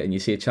motorway and you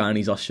see a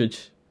Chinese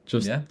ostrich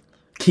just yeah.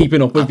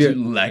 keeping up with you.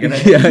 Legging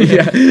it.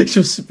 Yeah.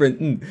 Just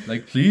sprinting.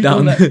 Like, please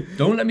down.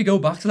 don't let me go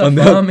back to that on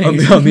farm. On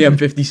the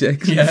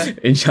M56 yeah.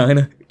 in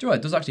China. Do you know what?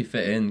 It does actually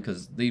fit in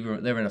because they were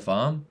in a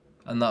farm,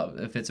 and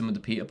that fits in with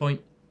the Peter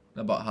point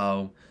about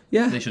how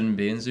they shouldn't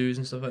be in zoos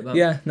and stuff like that.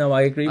 Yeah, no,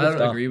 I agree with that. I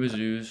don't agree with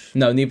zoos.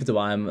 No, neither do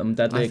I. I'm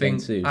deadly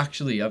against zoos.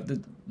 Actually,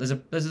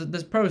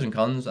 there's pros and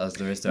cons as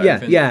there is to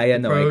everything. Yeah, the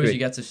no, pros, I agree. You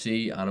get to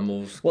see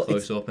animals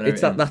close up and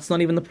everything. It's that's not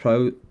even the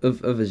pro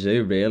of a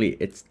zoo, really.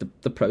 It's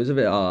the pros of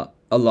it are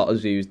a lot of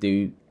zoos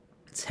do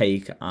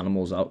take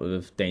animals out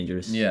of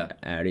dangerous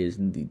areas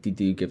and they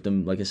do give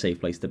them like a safe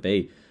place to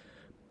be.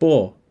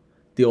 But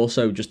they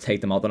also just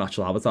take them out of the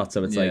natural habitat,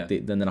 so it's like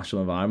the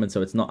natural environment,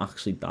 so it's not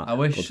actually that. I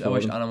wish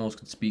animals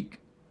could speak,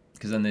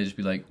 because then they'd just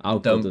be like,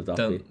 don't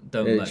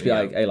let me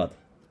like, hey lad,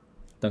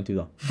 don't do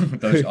that.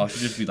 I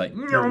should just be like,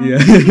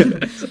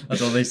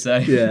 that's all they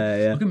say.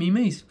 Yeah. Look at me,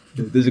 mate.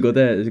 There's a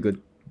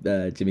good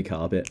Jimmy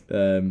Carr bit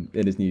in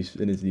his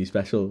new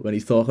special when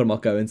he's talking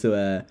about going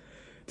to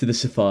the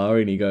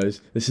safari, and he goes,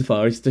 the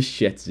safari's the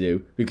shit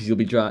zoo, because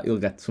you'll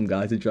get some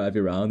guy to drive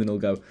you around and he'll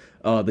go,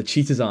 oh, the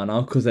cheetahs aren't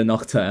out because they're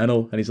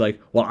nocturnal, and he's like,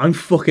 well, I'm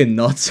fucking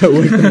not, so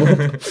wake them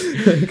up.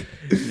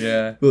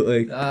 Yeah, but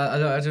like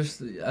I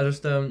just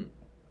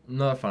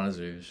not a fan of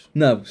zoos.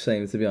 No,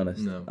 same, to be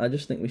honest. No, I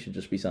just think we should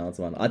just be silent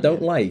man. I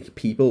don't like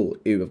people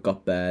who have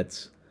got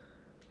birds.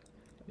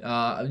 You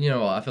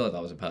know what, I feel like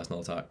that was a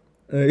personal attack.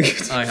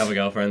 I have a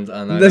girlfriend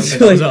and I that's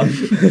don't think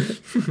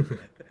that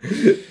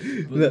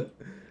was on.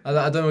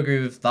 I don't agree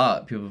with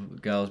that.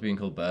 Girls being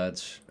called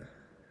birds.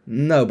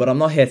 No, but I'm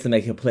not here to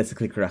make a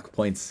politically correct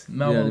point.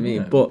 No, you know what I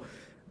mean? But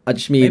I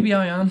just mean maybe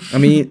I am. I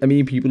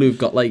mean people who've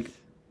got like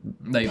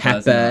Like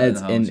pet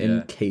birds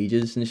in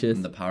cages and shit.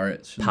 And the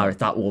parrots. Parrot,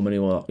 that woman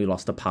who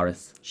lost a parrot.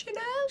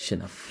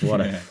 Chanel.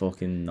 What a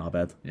fucking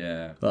knobhead.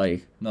 Yeah.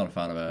 Like, not a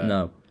fan of her.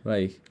 No.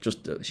 Like,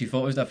 just... she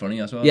thought it was that funny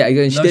as well. Yeah,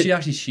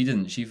 she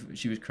didn't. She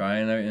was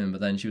crying and everything,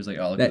 but then she was like,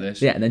 oh, look at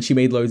this. Yeah, and then she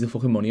made loads of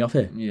fucking money off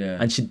it. Yeah.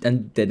 And she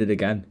did it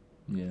again.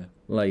 Yeah.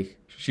 Like...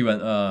 She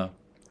went, the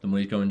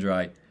money's going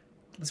dry.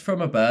 Let's throw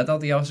my bird out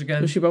the house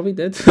again. Well, she probably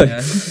did.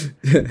 Yeah.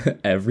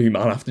 Every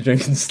man after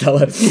drinking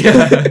Stella.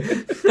 Yeah.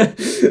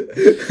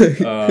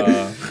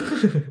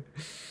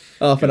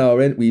 Half an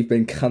hour in, we've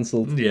been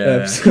cancelled.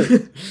 Yeah.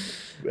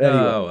 Anyway.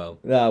 Oh,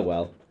 well.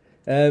 Well.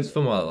 It's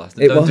fun while it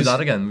lasted. Don't do that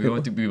again. We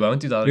won't do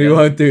that again. We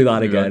won't do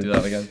that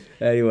again.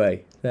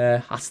 Anyway,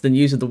 that's the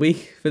news of the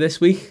week for this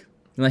week.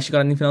 Unless you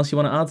got anything else you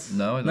want to add?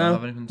 No, I don't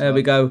have anything to add. There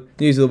we go.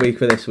 News of the week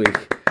for this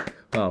week.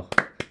 Wow.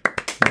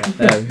 Yeah,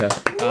 there we go.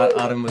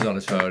 Adam was on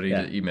his phone.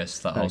 He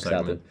missed that whole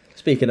segment. Adam.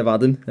 Speaking of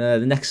Adam,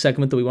 the next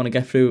segment that we want to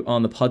get through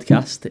on the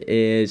podcast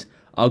is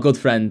our good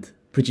friend,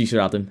 producer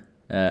Adam,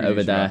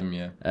 over there. Adam,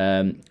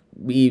 yeah.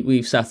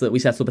 We set up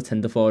a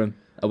Tinder for him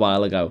a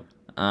while ago,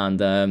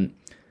 and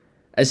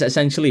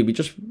essentially we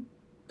just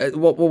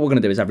what we're going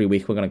to do is every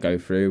week we're going to go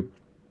through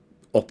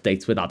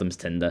updates with Adam's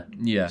Tinder.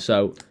 Yeah.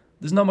 So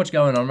there's not much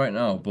going on right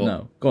now, but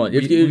no, go on.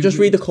 You just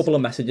read a couple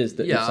of messages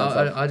that.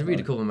 Yeah, I'd read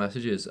a couple of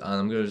messages, and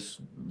I'm going to just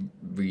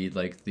read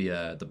like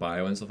the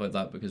bio and stuff like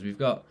that because we've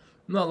got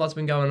not a lot's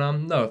been going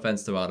on. No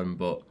offense to Adam,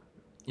 but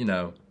you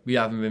know we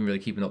haven't been really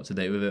keeping up to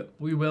date with it.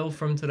 We will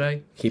from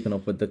today. Keeping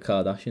up with the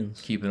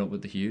Kardashians. Keeping up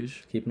with the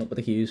Hughes. Keeping up with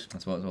the Hughes.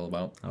 That's what it's all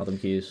about. Adam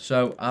Hughes.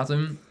 So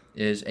Adam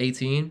is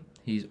 18.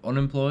 He's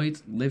unemployed,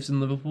 lives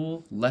in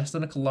Liverpool, less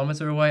than a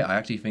kilometre away. I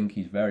actually think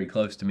he's very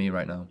close to me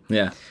right now.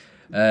 Yeah.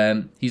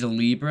 He's a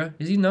Libra.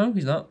 Is he? No,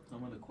 he's not.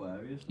 I'm an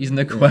Aquarius. He's an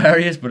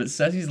Aquarius, but it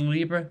says he's a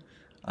Libra.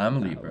 I'm a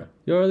Libra.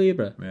 You're a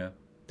Libra? Yeah.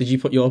 Did you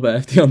put your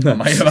birthday on there? I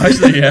might have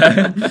actually,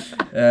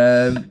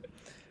 yeah.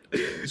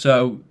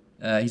 So,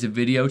 he's a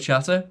video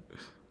chatter.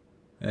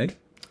 Hey?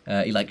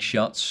 He likes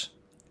shots.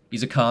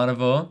 He's a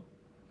carnivore.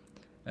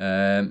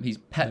 He's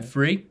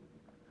pet-free.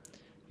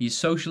 He's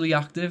socially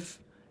active.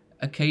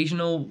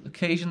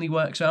 Occasionally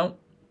works out.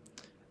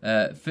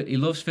 He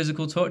loves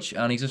physical touch,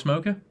 and he's a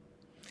smoker.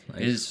 Nice.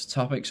 His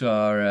topics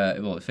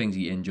are, things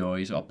he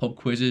enjoys are pub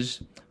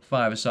quizzes,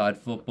 five-a-side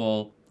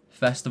football,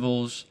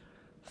 festivals,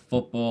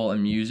 football,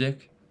 and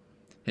music.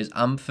 His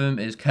anthem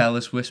is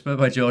Careless Whisper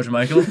by George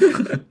Michael.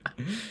 Yes.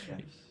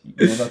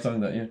 You love that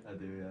song, don't you? I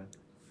do, yeah.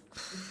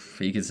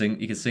 But you can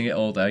sing it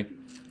all day.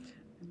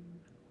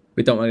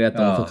 We don't want to get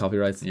done for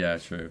copyright. Yeah,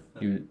 true. I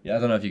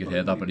don't know if you could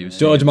hear that, but he was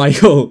George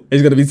Michael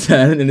is going to be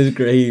turning in his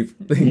grave.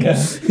 Yeah.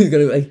 He's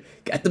going to be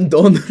like, get them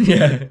done.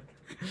 Yeah.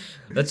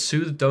 Let's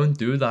sue the Don't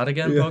Do That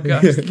Again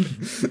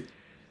podcast.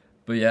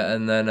 But yeah,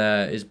 and then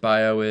his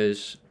bio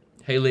is,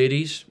 hey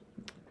ladies,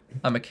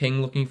 I'm a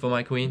king looking for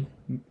my queen.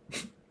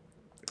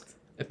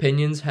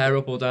 Opinions, hair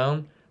up or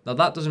down. Now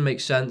that doesn't make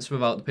sense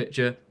without the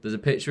picture. There's a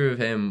picture of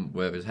him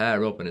with his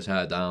hair up and his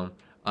hair down.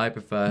 I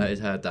prefer his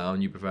hair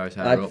down, you prefer his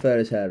hair up. I prefer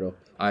his hair up.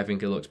 I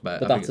think it looks better.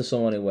 But that's to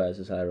someone who wears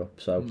his hair up,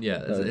 so...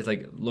 Yeah, it's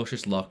like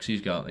luscious locks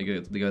he's got. They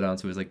go down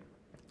to his, like,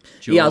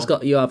 jaw.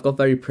 Yeah, I've got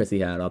very pretty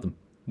hair, Adam.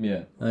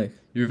 Yeah. Hey.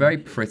 You're a very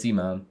pretty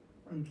man.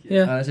 Thank you.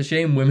 Yeah. And it's a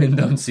shame women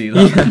don't see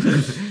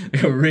that.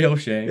 Like a real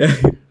shame.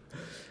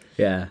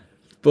 Yeah.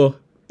 But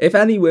if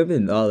any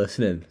women are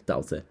listening,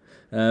 doubt it.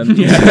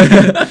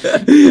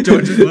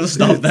 George, we'll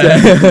stop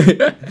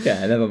there.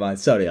 Yeah, never mind.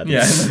 Sorry, Adam.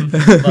 Yeah,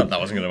 that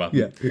wasn't going to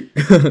happen.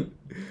 Yeah.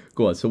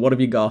 Go on. So what have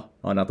you got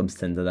on Adam's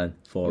Tinder then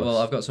for us? Well,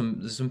 I've got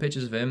there's some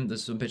pictures of him.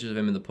 There's some pictures of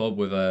him in the pub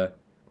with a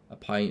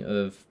pint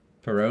of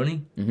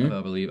Peroni,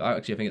 I believe.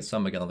 Actually, I think it's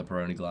San Miguel on the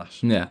Peroni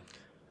glass. Yeah.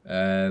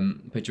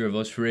 Picture of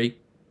us three,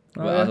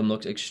 where Adam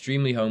looks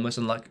extremely homeless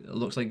and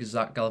looks like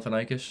Zach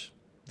Galifianakis,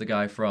 the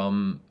guy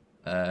from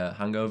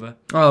Hangover.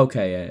 Oh,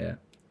 okay,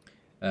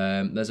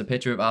 yeah. There's a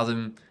picture of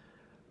Adam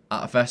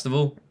at a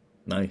festival.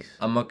 Nice.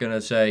 I'm not gonna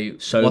say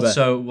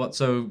Sober. what's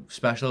so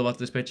special about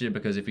this picture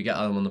because if we get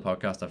Adam on the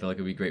podcast, I feel like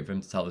it'd be great for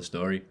him to tell the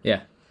story.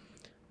 Yeah.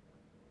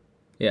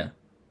 Yeah.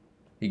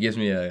 He gives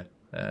me a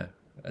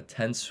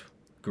tense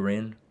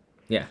grin.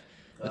 Yeah.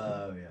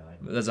 Oh yeah.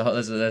 There's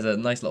a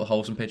nice little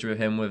wholesome picture of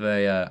him with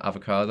a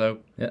avocado.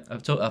 Yeah.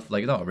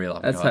 Like not a real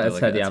avocado, That's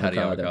like Teddy a Teddy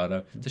avocado.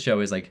 avocado to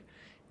show his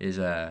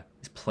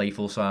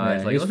playful side.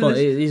 Yeah, like,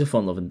 he's a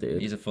fun-loving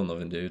dude. He's a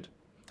fun-loving dude.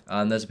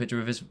 And there's a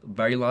picture of his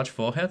very large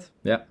forehead.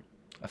 Yeah.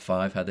 A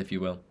 5 head, if you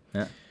will.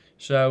 Yeah.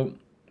 So,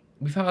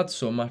 we've had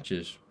some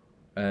matches.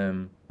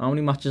 How many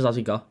matches has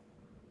he got?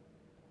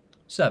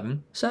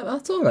 7.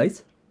 That's all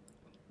right.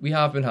 We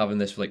have been having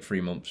this for like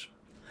 3 months.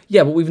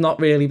 Yeah, but we've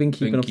not really been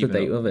keeping up to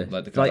date with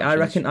it. Like I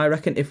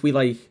reckon if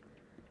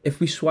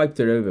we swiped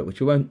it over, which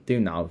we won't do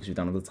now because we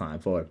don't have the time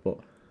for it, but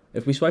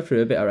if we swipe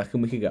through a bit, I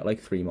reckon we could get like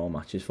 3 more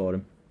matches for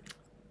him.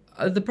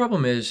 The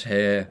problem is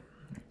here,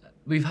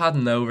 we've had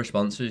no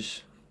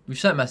responses. We've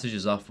sent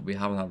messages off, but we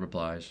haven't had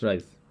replies.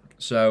 Right.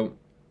 So,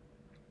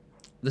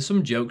 there's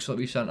some jokes that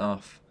we sent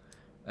off.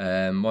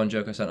 One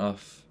joke I sent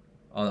off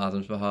on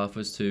Adam's behalf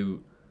was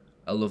to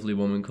a lovely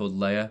woman called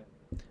Leia.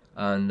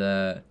 And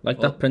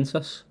that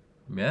princess.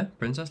 Yeah,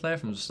 Princess Leia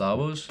from Star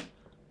Wars.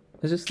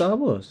 Is it Star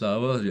Wars? Star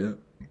Wars, yeah.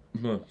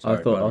 Oh,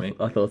 sorry,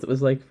 I thought it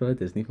was like for a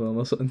Disney film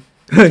or something.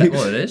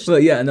 Well, it is.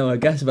 But yeah, no, I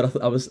guess. But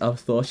I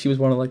thought she was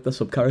one of like the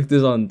sub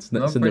characters on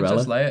Cinderella.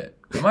 Princess Leia.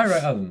 Am I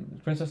right,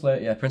 Adam? Princess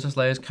Leia. Yeah, Princess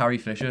Leia is Carrie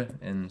Fisher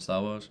in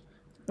Star Wars.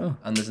 Oh.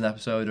 And there's an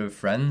episode of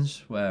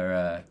Friends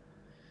where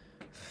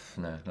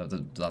don't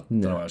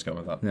know where I was going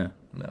with that. No.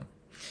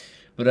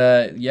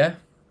 But yeah,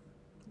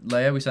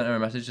 Leia, we sent her a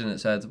message and it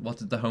said, "What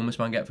did the homeless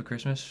man get for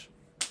Christmas?"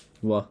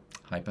 What?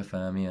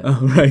 Hypothermia.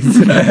 Oh, right.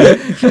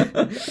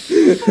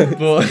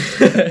 But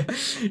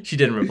she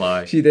didn't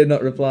reply. She did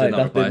not reply.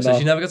 So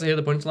she never got to hear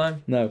the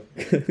punchline. No.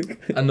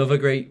 Another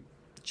great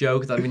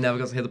joke that we never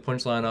got to hear the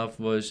punchline of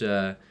was,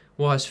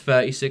 what has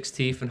 36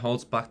 teeth and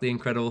holds back the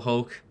Incredible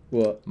Hulk?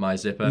 What? My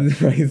zipper.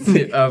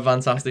 A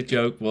fantastic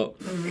joke, but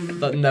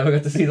that never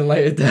got to see the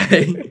light of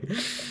day.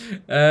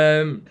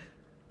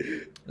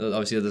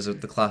 Obviously, there's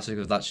the classic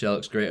of that shell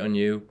looks great on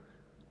you,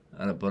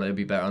 but it'd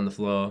be better on the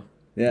floor.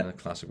 Yeah, the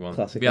classic one.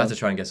 Classic we one. had to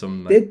try and get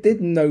some.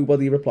 Did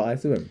nobody reply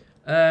to him?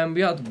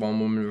 We had one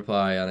woman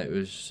reply, and it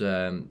was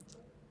the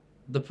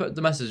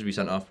message we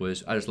sent off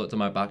was, "I just looked at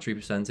my battery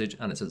percentage,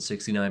 and it's at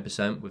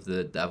 69% with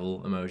the devil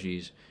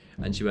emojis."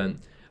 And she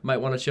went, "Might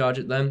want to charge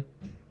it then.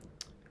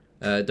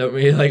 Don't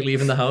really like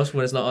leaving the house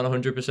when it's not on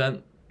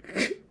 100%."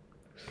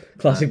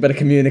 Classic bit of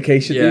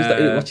communication.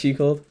 Yeah. What's she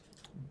called?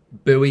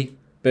 Bowie.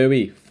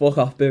 Fuck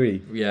off,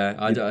 Bowie. Yeah,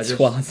 I just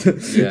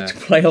twat. Yeah.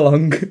 Play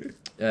along.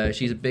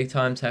 She's a big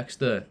time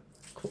texter.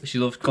 She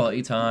loves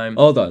quality time.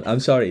 Hold on, I'm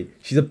sorry.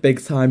 She's a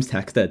big times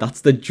texter.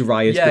 That's the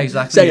driest. Yeah,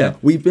 exactly. So yeah,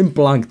 we've been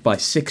blanked by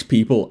 6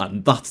 people,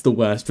 and that's the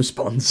worst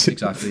response.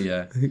 Exactly.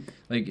 Yeah.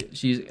 Like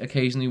she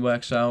occasionally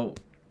works out.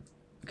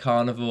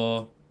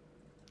 Carnivore.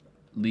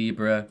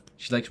 Libra.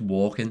 She likes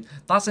walking.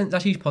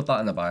 She's put that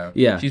in the bio.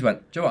 Yeah. She's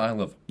went, "Do you know what I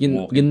love?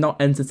 Walking." You're not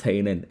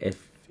entertaining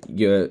if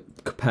your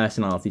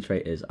personality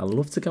trait is, "I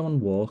love to go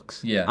on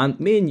walks." Yeah. And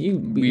me and you,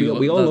 we all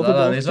love a walk.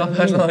 That is our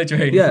personality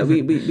trait. Yeah,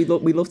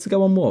 we love to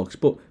go on walks,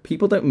 but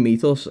people don't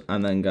meet us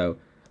and then go,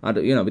 we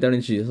don't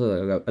introduce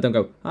us. I don't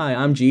go, "Hi,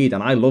 I'm Jide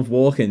and I love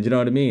walking." Do you know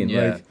what I mean?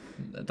 Yeah.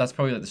 That's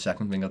probably like the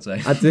second thing I'd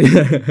say. I do.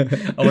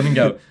 I wouldn't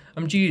go,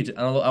 "I'm Jide," and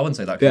I wouldn't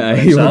say that. Yeah,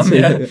 I'm Sam.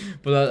 Yeah.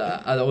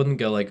 But I wouldn't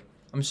go like,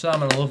 "I'm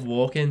Sam and I love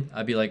walking."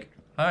 I'd be like,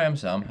 "Hi, I'm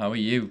Sam. How are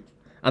you?"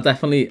 I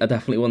definitely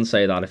wouldn't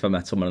say that if I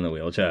met someone in a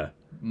wheelchair.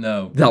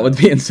 No. That would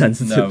be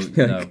insensitive.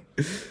 No.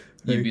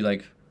 You'd be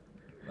like...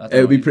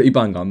 It would be pretty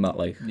bang on that,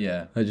 like.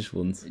 Yeah. I just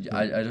wouldn't.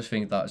 I just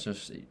think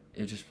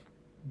it just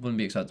wouldn't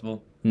be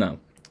acceptable. No.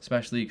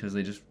 Especially because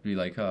they just be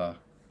like, I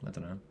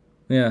don't know.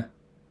 Yeah.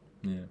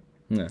 Yeah.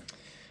 Yeah.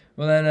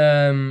 Well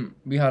then,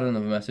 we had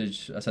another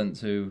message I sent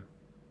to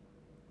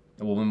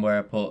a woman where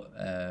I put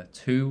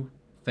 2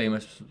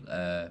 famous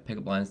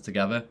pickup lines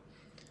together.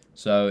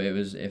 So it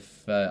was,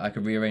 if I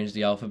could rearrange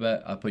the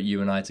alphabet, I put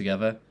you and I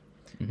together.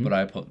 Mm-hmm. But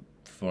I put,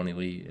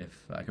 funnily,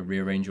 if I could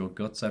rearrange your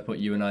guts, I put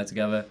you and I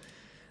together.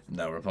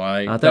 No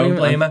reply. Don't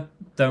blame her.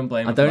 Don't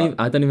blame her.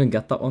 I don't even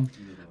get that one.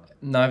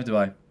 Neither do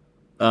I.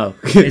 Oh.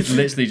 It's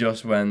literally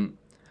just when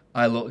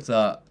I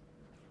googled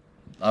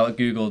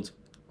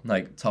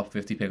like top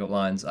 50 pickup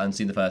lines and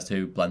seen the first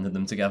 2, blended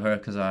them together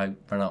because I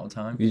ran out of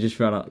time. You just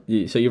ran out.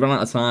 So you ran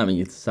out of time and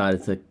you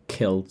decided to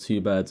kill 2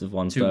 birds with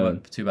one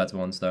stone. 2 birds with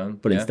one stone.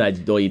 But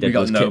instead, all you did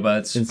was no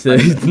birds. Instead,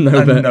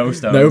 no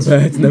stones. No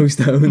birds, no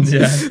stones.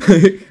 Yeah.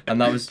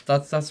 And that's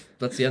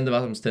the end of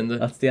Adam's Tinder.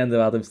 That's the end of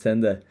Adam's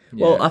Tinder.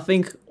 Yeah. Well, I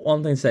think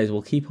one thing to say is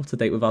we'll keep up to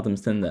date with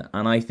Adam's Tinder,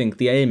 and I think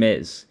the aim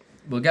is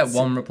we'll get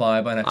one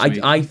reply by next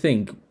week. I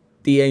think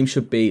the aim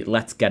should be,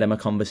 let's get him a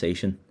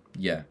conversation.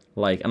 Yeah.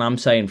 And I'm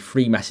saying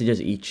 3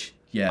 messages each.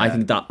 Yeah. I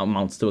think that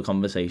amounts to a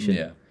conversation.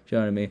 Yeah. Do you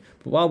know what I mean?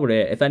 But while we're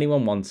here, if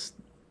anyone wants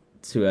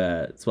to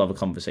have a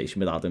conversation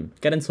with Adam,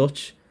 get in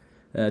touch.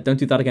 Don't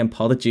do that again,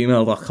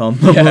 pod@gmail.com.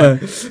 Yeah.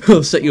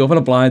 We'll set you up on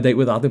a blind date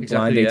with Adam. Exactly,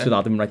 blind dates with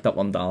Adam. Write that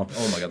one down.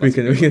 Oh my god.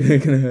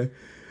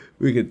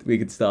 We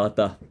could start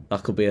that.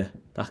 That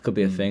could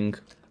be a thing.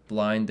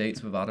 Blind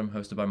dates with Adam,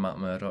 hosted by Matt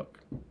Murdock.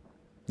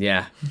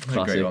 Yeah.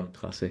 Classic. Great one.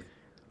 Classic.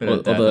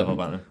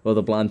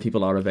 Other blind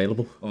people are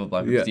available. Other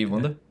blind people. Steve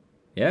Wonder.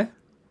 Yeah.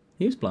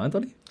 He was blind,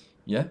 wasn't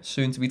he? Yeah.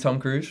 Soon to be Tom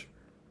Cruise.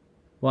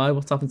 Why?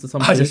 What's happened to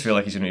Tom Cruise? I just feel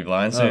like he's going to be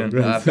blind soon.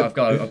 Right. I've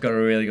got a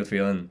really good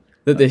feeling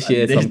that this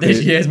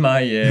year's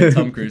my year.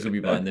 Tom Cruise will be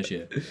blind this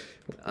year.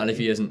 And if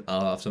he isn't,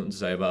 I'll have something to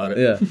say about it.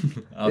 Yeah.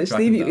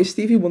 Is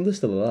Stevie Wonder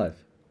still alive?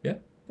 Yeah.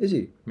 Is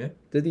he? Yeah.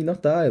 Did he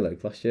not die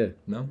last year?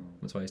 No,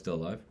 that's why he's still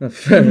alive.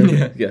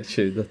 Yeah,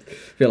 true. I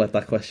feel like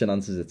that question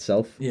answers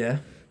itself. Yeah.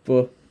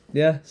 But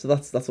yeah, so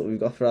that's what we've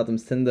got for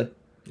Adam's Tinder.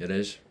 It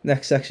is.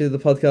 Next section of the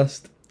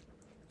podcast,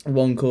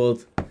 one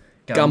called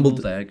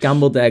Gambled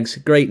Eggs.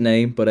 Great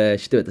name, but I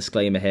should do a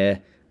disclaimer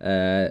here.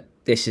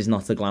 This is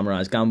not to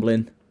glamorise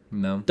gambling.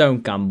 No.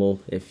 Don't gamble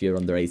if you're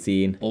under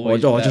 18. Or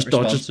just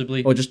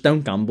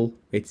don't gamble.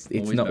 It's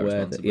not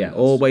worth it. Yeah,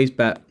 always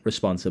bet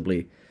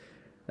responsibly.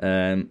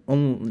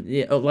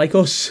 Like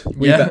us,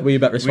 we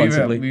bet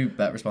responsibly. We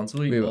bet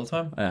responsibly all the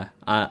time. Yeah.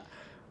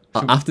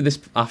 After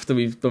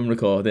we've done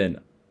recording,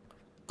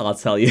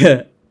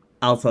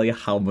 I'll tell you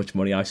how much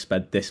money I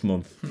spent this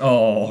month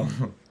Oh.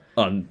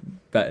 on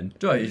betting.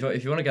 Joy,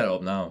 if you want to get it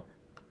up now.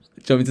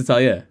 Do you want me to tell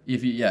you?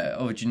 If you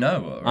do you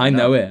know? I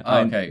know it. Oh,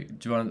 okay.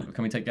 Do you want?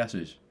 Can we take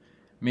guesses?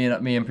 Me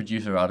and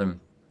producer Adam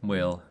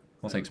will.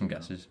 We'll take some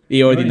guesses.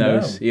 He already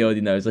knows. He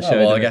already knows. I'll show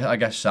well, him. I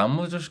guess Sam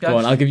will just guess. Go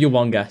on, I'll give you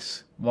one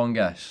guess. One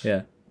guess.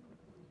 Yeah.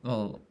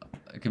 Well,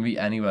 it can be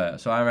anywhere.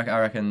 So I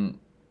reckon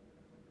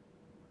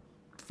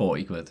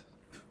 40 quid.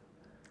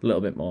 A little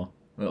bit more.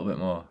 A little bit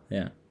more.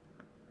 Yeah.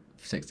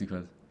 60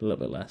 quid. A little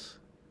bit less.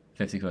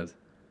 50 quid.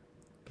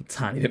 A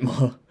tiny bit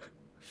more.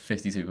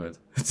 52 quid.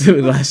 A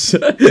little less.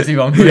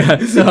 51 quid.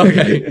 Yeah.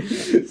 Okay.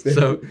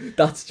 So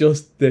that's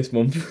just this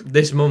month.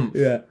 This month.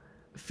 Yeah.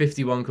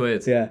 51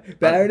 quid. Yeah.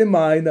 Bearing in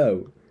mind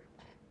though,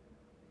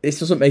 this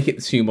doesn't make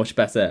it too much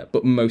better,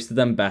 but most of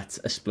them bets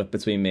are split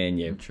between me and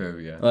you. True,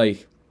 yeah.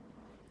 Like,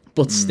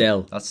 but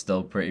still. That's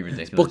still pretty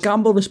ridiculous. But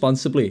gamble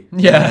responsibly.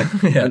 Yeah.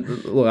 Yeah.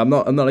 And, look, I'm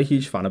not a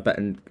huge fan of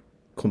betting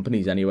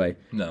companies anyway.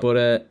 No.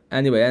 But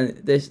anyway,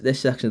 this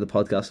section of the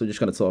podcast, we're just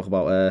going to talk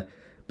about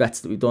bets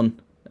that we've done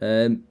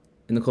in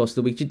the course of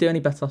the week. Did you do any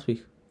bets last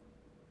week?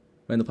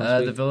 In the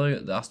past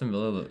week? The Aston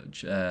Villa,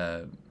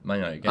 Man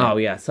United game. Oh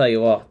yeah, tell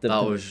you what.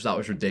 That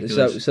was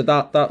ridiculous. So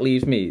that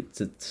leaves me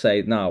to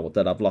say now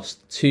that I've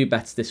lost 2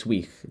 bets this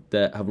week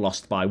that have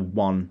lost by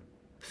 1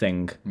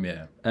 thing.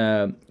 Yeah.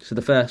 So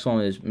the first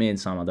one is me and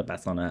Sam had a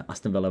bet on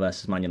Aston Villa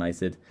versus Man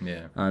United.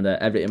 Yeah. And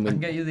everything. I can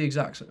get you the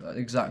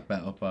exact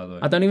bet up, by the way.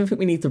 I don't even think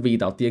we need to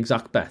read out the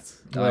exact bet.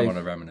 I want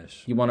to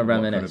reminisce. You want to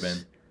reminisce? What could have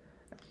been.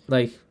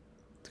 Like,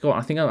 go on.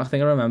 I think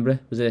I remember it.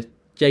 Was it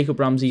Jacob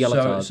Ramsey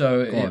yellow card? So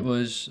it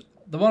was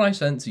the one I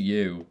sent to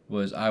you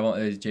was I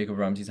wanted Jacob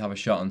Ramsey to have a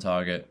shot on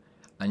target,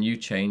 and you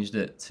changed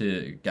it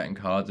to getting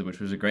carded, which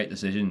was a great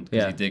decision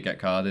because he did get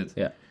carded.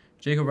 Yeah.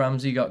 Jacob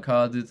Ramsey got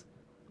carded.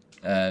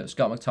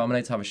 Scott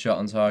McTominay to have a shot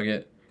on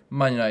target.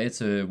 Man United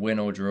to win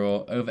or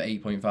draw over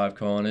 8.5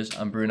 corners,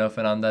 and Bruno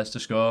Fernandes to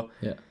score.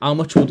 Yeah. How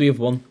much would we have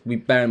won? We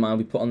bear in mind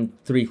we put on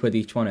 £3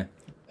 each, wasn't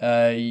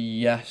it?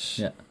 Yes.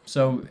 Yeah.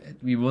 So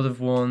we would have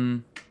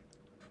won.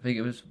 I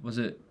think was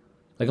it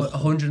like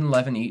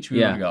 111 each? We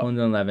would have got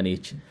 111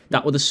 each.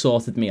 That would have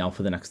sorted me out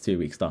for the next 2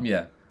 weeks. That.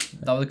 Yeah.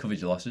 That would have covered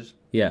your losses.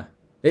 Yeah.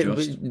 For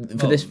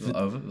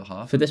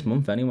half. For this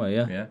month anyway.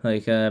 Yeah. Yeah.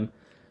 Like but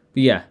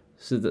yeah.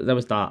 So there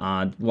was that,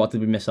 and what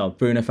did we miss out?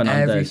 Bruno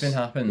Fernandes. Everything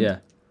happened. Yeah.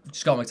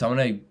 Scott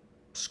McTominay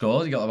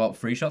scored. He got about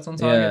 3 shots on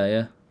target.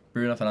 Yeah.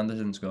 Bruno Fernandes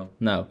didn't score.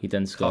 No, he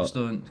didn't score.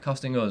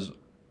 Costing us.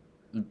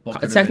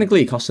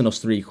 Technically, costing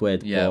us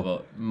 £3. Yeah,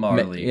 but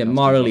morally.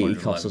 Morally, he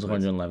cost us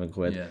 111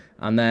 quid. Yeah.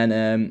 And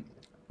then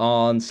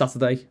on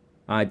Saturday,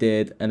 I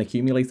did an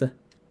accumulator.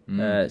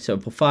 So I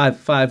put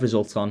five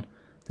results on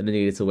that I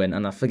needed to win,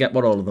 and I forget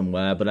what all of them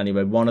were, but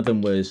anyway, one of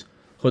them was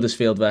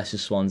Huddersfield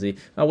versus Swansea.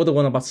 I would have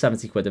won about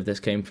 70 quid if this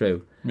came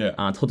through. Yeah.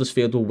 And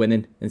Huddersfield were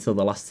winning until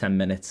the last 10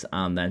 minutes,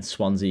 and then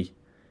Swansea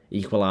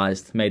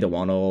equalised, made it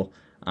 1-1,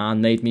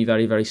 and made me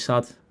very, very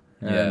sad.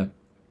 Yeah.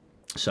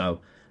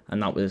 So,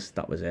 and that was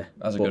it.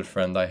 As a good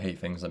friend, I hate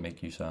things that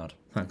make you sad.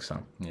 Thanks,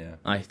 Sam. Yeah.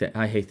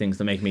 I hate things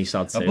that make me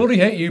sad too. I bloody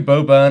hate you,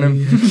 Bo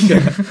Burnham.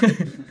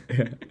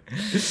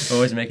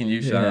 Always making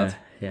you sad.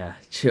 Yeah.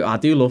 I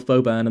do love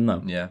Bo Burnham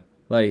though. Yeah.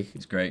 Like,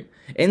 it's great.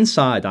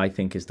 Inside, I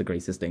think, is the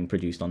greatest thing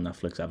produced on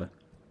Netflix ever.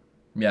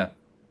 Yeah.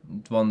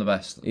 It's one of the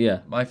best. Yeah.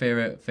 My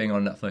favourite thing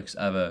on Netflix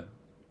ever.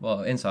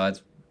 Well,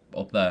 Inside's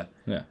up there.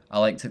 Yeah. I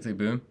like Tick Tick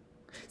Boom.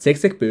 Tick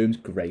Tick Boom's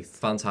great.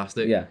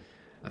 Fantastic. Yeah.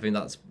 I think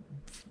that's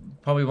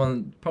probably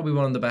one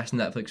of the best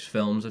Netflix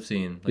films I've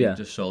seen. Like,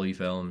 just solely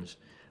films.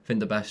 I think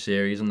the best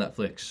series on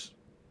Netflix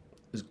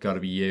has got to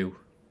be You.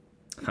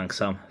 Thanks,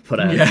 Sam.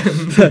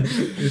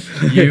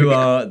 You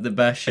are the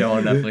best show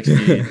on Netflix,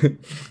 dude.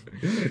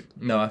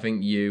 No, I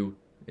think You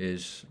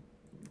is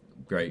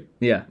great.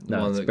 Yeah,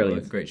 no, it's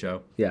brilliant. Great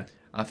show. Yeah.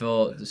 I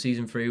thought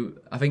season 2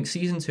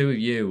 of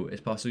You is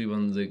possibly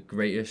one of the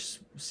greatest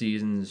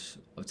seasons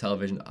of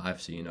television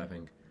I've seen, I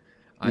think.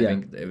 I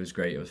think it was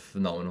great. It was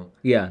phenomenal.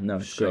 Yeah, no,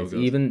 it's so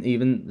great. Good.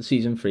 Even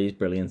season 3 is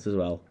brilliant as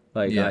well.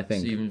 Like, yeah, I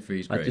think season 3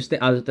 is great.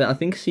 I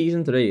think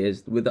season 3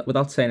 is,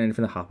 without saying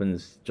anything that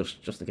happens,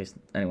 just in case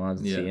anyone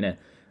hasn't seen it,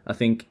 I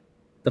think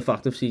the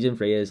fact of season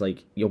 3 is,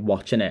 like, you're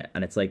watching it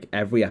and it's like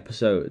every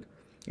episode,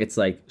 it's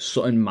like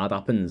something mad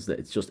happens that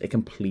it's just a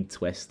complete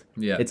twist.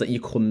 Yeah. It's like you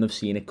couldn't have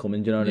seen it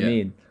coming, do you know what I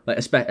mean? Like,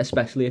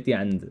 especially at the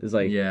end. It's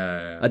like,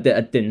 yeah. I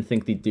didn't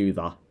think they'd do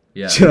that.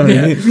 Yeah, do you know what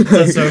I mean?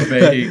 That's so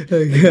big.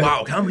 Like,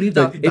 wow, can't believe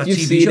that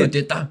TV show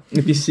did that.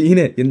 If you've seen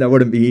it, you know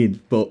what I mean.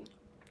 But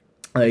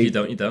like, if you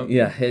don't, you don't.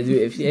 Yeah,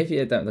 if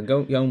you don't, then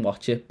go and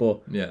watch it.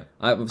 But yeah,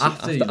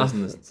 after you've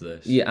listened to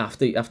this. Yeah,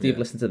 after you've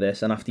listened to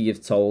this, and after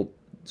you've told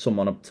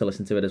someone to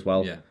listen to it as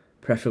well. Yeah.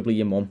 Preferably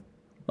your mum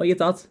or your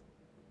dad.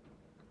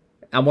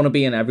 I want to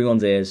be in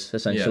everyone's ears,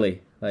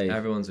 essentially. Yeah. Like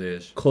everyone's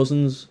ears.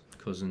 Cousins.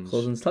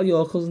 Tell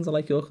your cousins I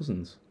like your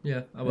cousins.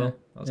 Yeah, I will.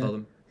 I'll tell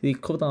them. He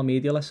covered our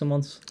media lesson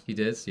once. He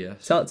did,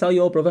 yes. Tell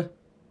your brother.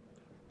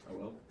 I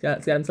will.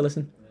 Get him to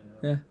listen.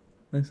 Yeah.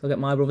 Nice. I'll get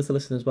my brother to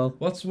listen as well.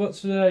 What's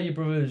your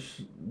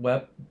brother's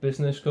web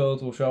business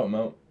called? We'll shout him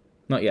out.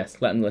 Not yet.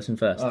 Let him listen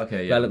first.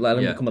 Okay, yeah. Let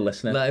him become a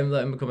listener. Let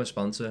him become a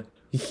sponsor.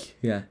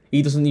 Yeah.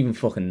 He doesn't even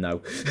fucking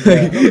know.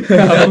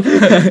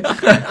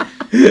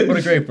 What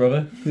a great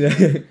brother.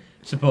 Yeah.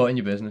 Supporting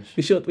your business.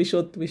 We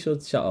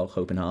should shout out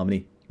Hope and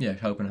Harmony. Yeah,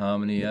 Hope and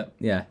Harmony, yeah.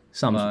 Yeah.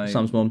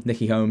 Sam's mum,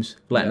 Nikki Holmes,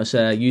 letting us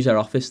use her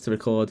office to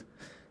record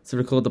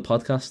the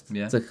podcast.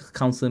 Yeah. It's a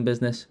counselling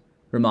business.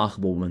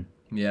 Remarkable woman.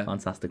 Yeah.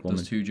 Fantastic woman.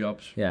 Does 2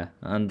 jobs. Yeah.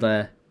 And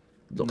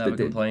never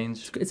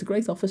complains. It's a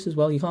great office as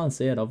well. You can't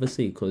see it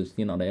obviously because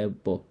you're not there,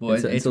 but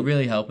it's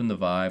really helping the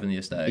vibe and the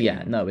aesthetic.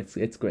 Yeah, no,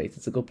 it's great.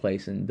 It's a good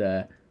place, and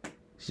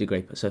she's a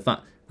great. So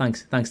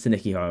thanks to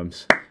Nikki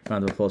Holmes.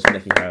 Round of applause for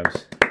Nikki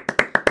Holmes.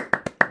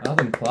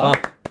 Adam,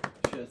 clap.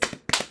 Shit.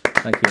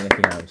 Thank you,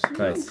 Nikki Holmes.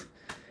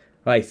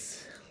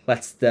 Right.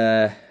 Let's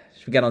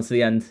should we get on to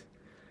the end?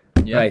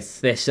 Yeah. Right.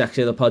 This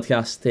section of the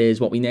podcast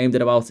is what we named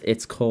it about.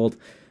 It's called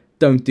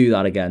 "Don't Do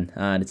That Again,"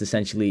 and it's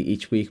essentially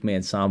each week me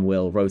and Sam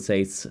will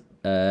rotate.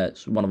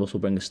 One of us will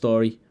bring a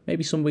story.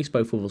 Maybe some weeks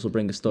both of us will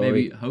bring a story.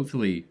 Maybe,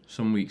 hopefully,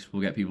 some weeks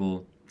we'll get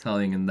people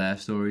telling in their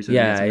stories. So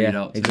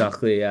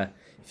Exactly. Yeah.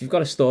 If you've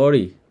got a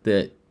story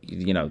that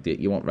that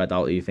you want read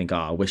out, or you think,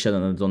 I wish I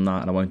hadn't done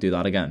that, and I won't do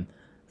that again,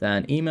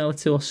 then email it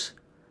to us.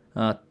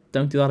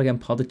 Don't do that again.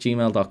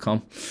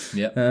 pod@gmail.com.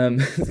 Yeah.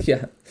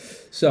 Yeah.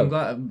 So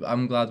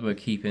I'm glad we're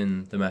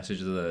keeping the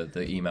message of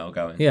the email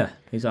going. Yeah,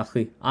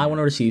 exactly. I want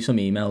to receive some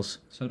emails.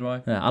 So do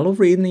I. Yeah, I love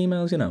reading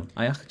emails.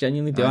 I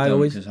genuinely do. I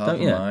always don't.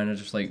 Half of mine are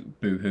just like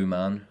boohoo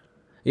man.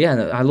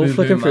 Yeah, I love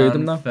flicking through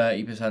them though.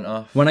 30%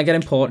 off. When I get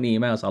important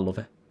emails, I love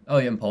it. Oh,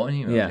 yeah, important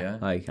emails. Yeah.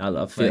 Like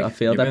I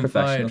feel they're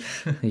professional.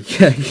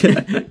 Yeah.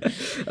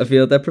 I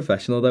feel they're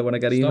professional though when I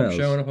get emails.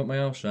 Stop showing up at my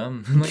house,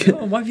 Sam. I'm like,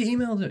 why have you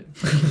emailed it?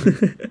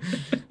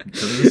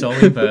 Because I'm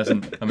solely in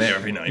person. I'm here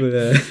every night.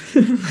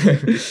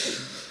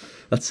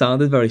 That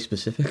sounded very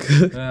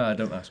specific. I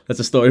don't ask. That's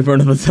a story for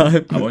another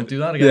time. I won't do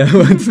that again. Yeah, I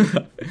won't do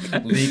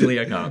that. Legally,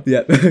 I can't.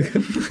 Yeah.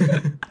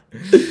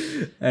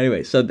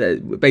 Anyway, so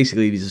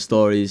basically these are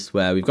stories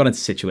where we've got into a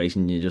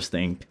situation and you just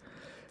think,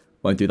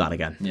 won't do that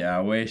again. Yeah,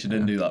 I wish I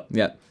didn't do that.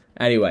 Yeah.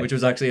 Anyway. Which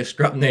was actually a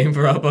scrap name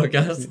for our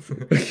podcast.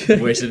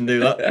 Wish I didn't do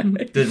that.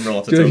 Didn't roll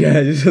off the tongue. Yeah,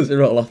 it just doesn't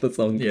roll off the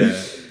tongue. Yeah.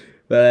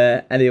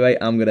 But anyway,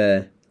 I'm going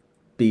to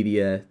be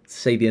the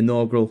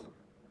inaugural.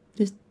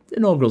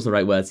 Inaugural's the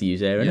right word to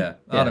use here, isn't it?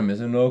 Yeah. Adam, is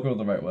inaugural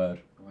the right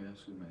word? Oh,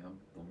 yes, with me. I'm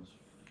dumb as...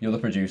 You're the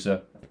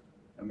producer.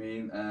 I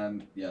mean,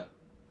 yeah.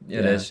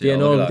 It is. The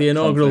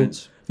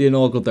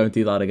inaugural don't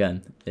do that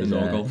again.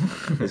 Inaugural.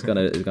 It's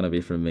gonna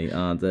be from me.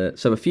 And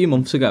so a few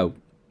months ago,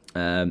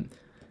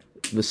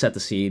 was set the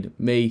scene.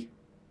 Me,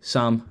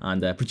 Sam,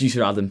 and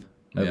producer Adam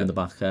over in the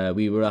back.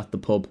 We were at the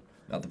pub.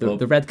 At the pub.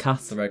 The Red Cat.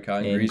 The Red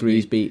Cat in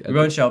Greasby. We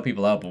won't shout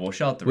people out, but we'll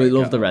shout the Red Cat. We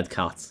love the Red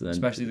Cat.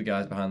 Especially the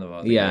guys behind the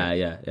bar.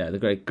 Yeah.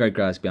 The great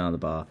guys behind the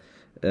bar.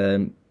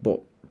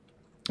 But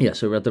yeah,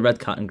 so we're at the Red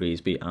Cat in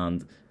Greasby,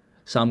 and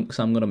Sam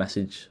got a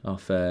message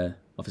off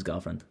his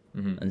girlfriend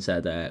and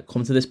said,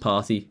 come to this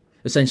party.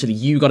 Essentially,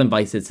 you got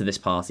invited to this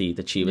party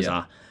that she was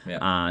at,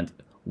 and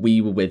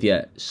we were with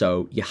you,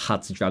 so you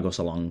had to drag us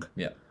along.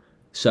 Yeah.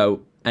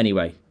 So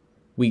anyway,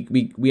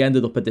 we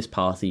ended up at this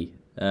party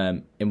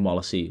in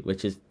Wallasey,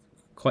 which is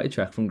quite a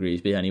trek from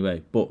Greasby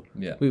anyway, but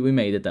we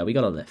made it there. We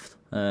got a lift.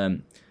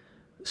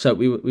 So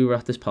we were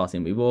at this party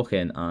and we walk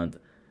in, and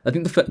I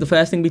think the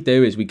first thing we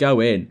do is we go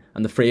in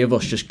and the three of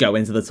us just go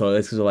into the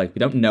toilets because we're like, we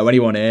don't know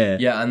anyone here.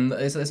 Yeah, and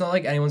it's not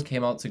like anyone's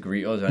came out to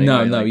greet us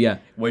anyway. No,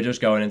 we're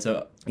just going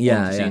into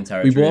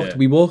territory.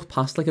 We walked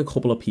past like a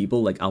couple of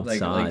people like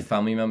outside. Like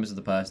family members of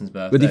the person's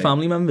birthday. Were they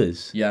family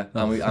members? Yeah,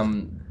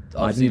 and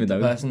I didn't even know.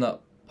 The person that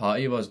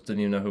party was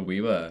didn't even know who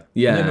we were.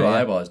 Yeah. Didn't know who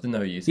I was, didn't know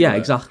who you two Yeah, were.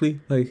 exactly.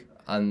 Like,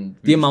 and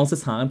the amount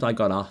of times I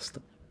got asked,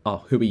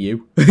 "Oh, who are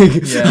you?"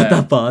 at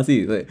that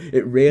party, like,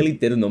 it really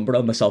did a number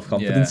on my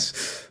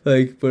self-confidence.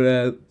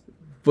 Yeah.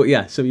 But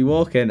yeah, so we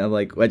walk in and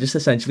like we're just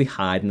essentially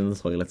hiding in the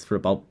toilets for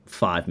about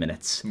 5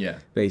 minutes. Yeah,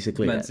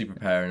 basically mentally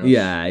preparing us.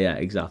 Yeah,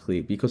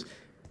 exactly. Because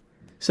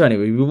so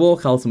anyway, we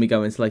walk out and we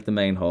go into like the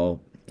main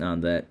hall,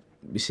 and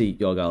we see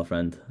your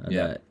girlfriend,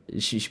 and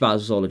she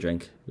buys us all a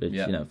drink, which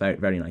very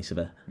very nice of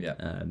her.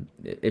 Yeah.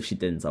 If she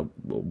didn't, I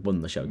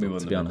wouldn't have showed up,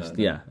 to be honest.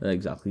 There, yeah,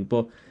 exactly.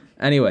 But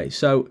anyway,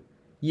 so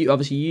you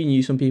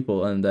knew some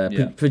people, and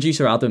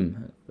producer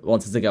Adam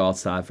wanted to go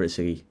outside for a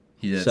ciggy.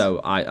 He did. So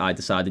I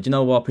decided, you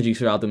know what,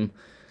 producer Adam,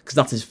 because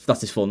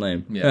that's his full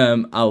name. Yeah.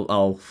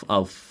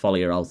 I'll follow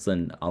you out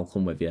and I'll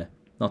come with you.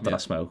 Not that I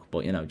smoke,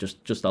 but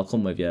just I'll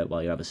come with you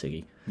while you have a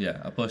ciggy.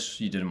 Yeah.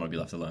 Plus, you didn't want to be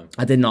left alone.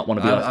 I did not want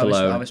to be left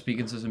alone. I was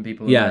speaking to some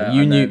people. Yeah,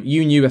 in there,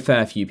 you knew a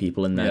fair few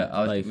people in there.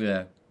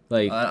 Yeah.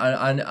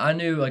 I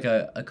knew like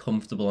a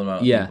comfortable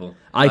amount of people.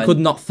 I could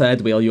not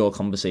third wheel your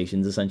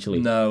conversations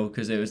essentially. No,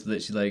 because it was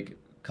literally like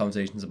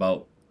conversations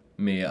about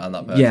me and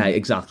that person. Yeah,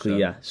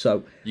 exactly.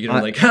 So you're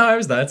gonna be like, I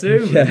was there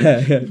too.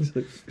 Yeah.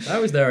 I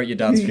was there at your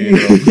dad's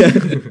funeral.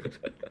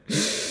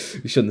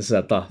 You shouldn't have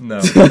said that.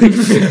 No.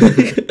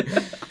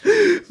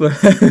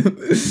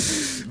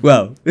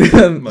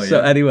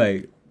 So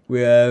anyway,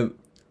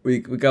 we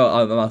go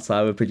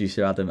outside with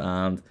producer Adam,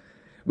 and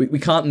we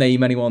can't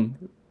name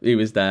anyone who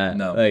was there.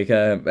 No. Like,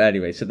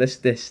 anyway, so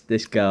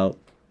this girl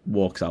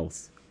walks out,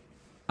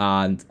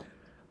 and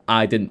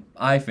I didn't.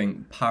 I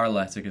think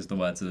paralytic is the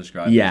word to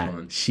describe this Yeah,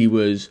 woman. she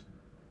was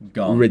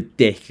Gone.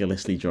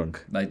 ridiculously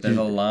drunk. Like, there's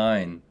a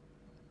line,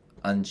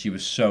 and she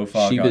was so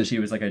far gone. She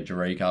was like a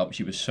Drake album.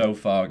 She was so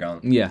far gone.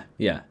 Yeah,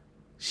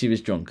 she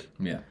was drunk.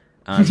 Yeah.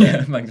 And,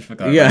 Yeah, thanks for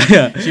clarifying.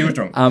 Yeah. She was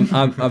drunk.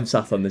 I'm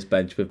sat on this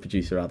bench with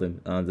producer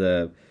Adam,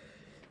 and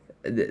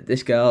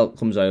this girl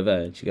comes over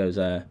and she goes,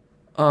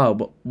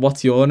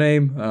 what's your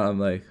name? And I'm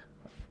like,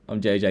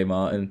 I'm JJ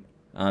Martin,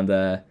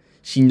 and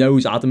she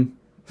knows Adam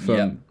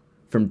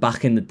from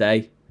back in the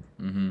day.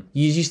 Mm-hmm.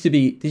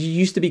 Did you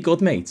used to be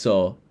good mates,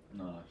 or?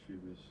 No,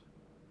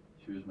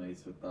 she was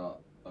mates with that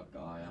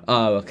guy.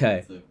 Oh,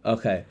 okay.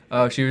 Okay.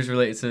 Oh, she was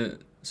related to...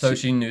 So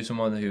she knew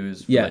someone who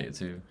was related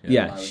to...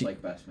 Yeah. I was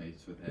like best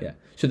mates with him. Yeah.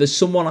 So there's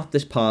someone at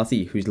this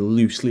party who's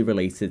loosely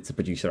related to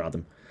producer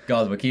Adam.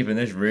 God, we're keeping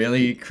this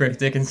really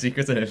cryptic and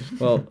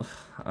secretive. Well,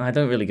 I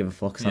don't really give a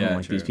fuck, 'cause I don't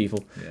like true. these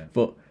people. Yeah.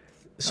 But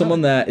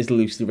someone there is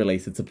loosely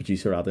related to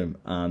producer Adam,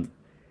 and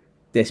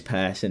this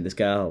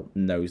girl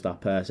knows that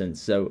person,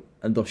 so,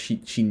 and thus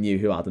she knew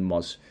who Adam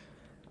was.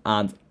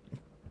 And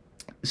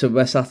so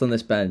we're sat on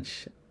this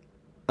bench,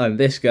 and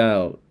this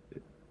girl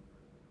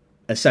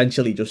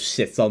essentially just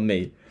sits on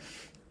me,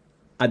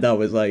 and I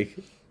was like,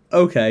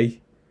 okay,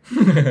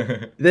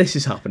 this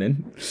is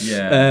happening.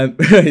 Yeah.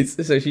 Right,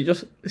 so she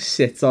just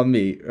sits on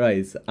me,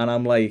 right, and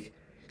I'm like,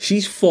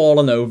 she's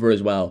fallen over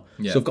as well.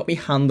 Yeah. So I've got my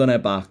hand on her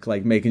back,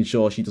 like making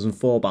sure she doesn't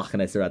fall back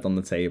and hit her head on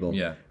the table.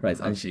 Yeah. Right.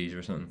 And seizure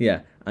or something.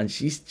 Yeah, and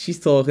she's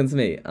talking to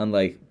me, and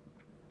like,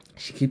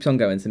 she keeps on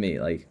going to me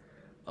like,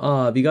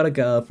 oh, have you got a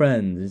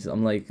girlfriend?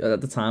 I'm like,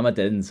 at the time I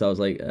didn't, so I was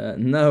like,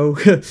 no.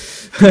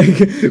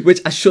 Like, which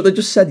I should have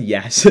just said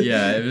yes.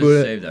 Yeah, it was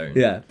But, saved out.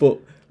 yeah, but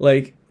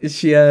like,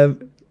 she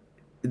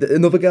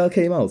another girl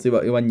came out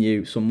who I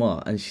knew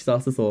somewhat, and she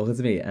started talking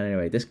to me, and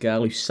anyway, this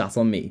girl who sat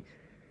on me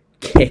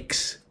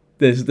kicks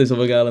this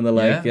other girl in the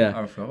leg. Yeah,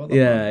 I forgot about that.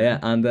 yeah,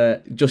 and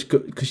just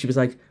because she was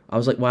like, I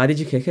was like, why did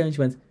you kick her? And she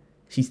went,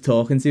 she's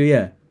talking to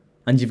you,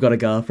 and you've got a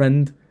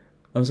girlfriend.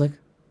 I was like,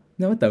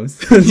 no, I don't.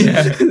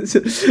 Yeah.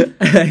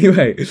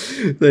 Anyway,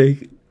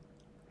 like,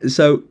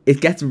 so it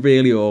gets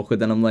really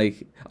awkward, and I'm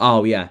like,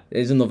 oh yeah,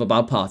 there's another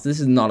bad part. This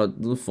is not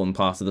the fun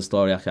part of the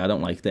story, actually. I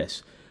don't like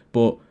this.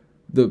 But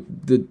the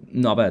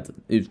knobhead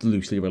is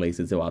loosely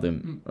related to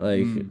Adam.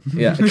 Like,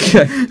 yeah,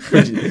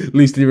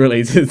 loosely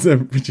related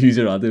to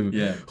producer Adam.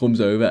 Yeah.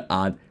 Comes over,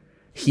 and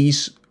he,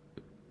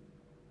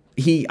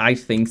 I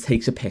think,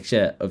 takes a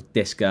picture of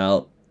this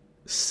girl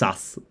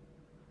sat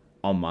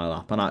on my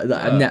lap, and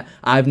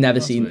I've never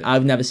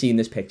seen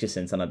this picture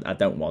since, and I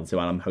don't want to,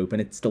 and I'm hoping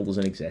it still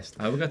doesn't exist.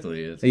 I hope it got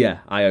deleted. Yeah,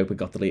 I hope it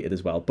got deleted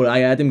as well. But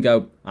I heard him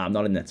go, I'm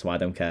not in it, so I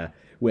don't care,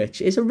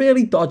 which is a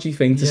really dodgy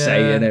thing to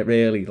say, in it,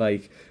 really.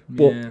 Like,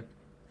 but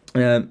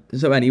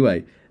so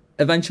anyway,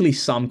 eventually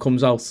Sam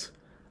comes out,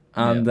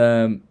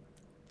 and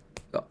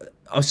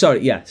so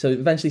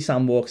eventually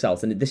Sam walks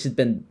out, and this has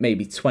been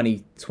maybe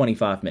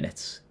 20-25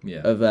 minutes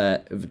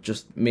of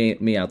just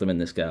me, Adam,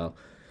 and this girl.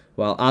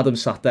 Well, Adam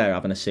sat there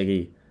having a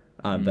ciggy,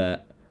 and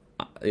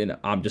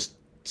I'm just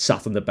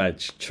sat on the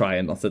bench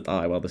trying not to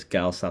die while this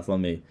girl sat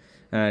on me.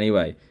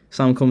 Anyway,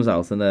 Sam comes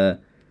out, and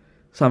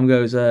Sam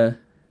goes,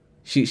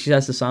 she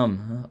says to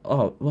Sam,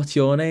 oh, what's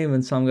your name?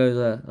 And Sam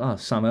goes, oh,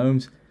 Sam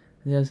Holmes.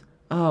 And he goes,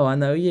 oh, I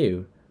know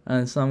you.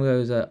 And Sam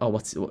goes, oh,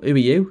 who are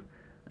you?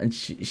 And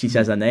she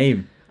says her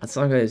name. And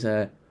Sam goes,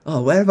 oh,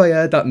 where have I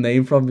heard that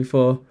name from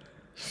before?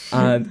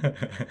 And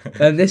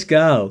this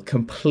girl,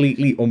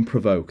 completely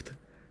unprovoked.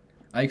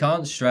 I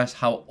can't stress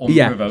how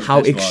unprovoked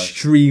how this was.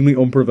 extremely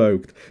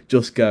unprovoked,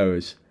 just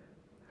goes,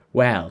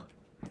 well,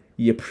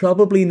 you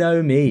probably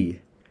know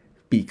me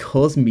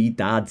because me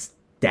dad's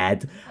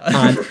dead.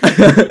 And,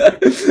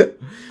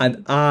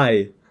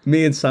 and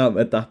me and Sam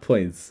at that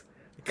point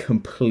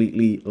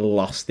completely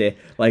lost it.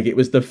 Like, it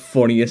was the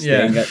funniest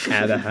thing I've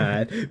ever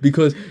heard,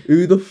 because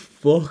who the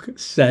fuck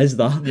says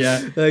that?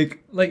 Yeah.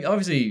 Like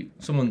obviously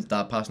someone's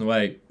dad passing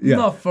away. Yeah.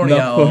 Not funny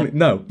at all.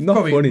 No,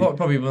 not funny.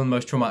 Probably one of the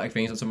most traumatic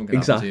things that someone can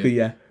happen to you. Exactly,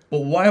 yeah. But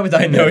why would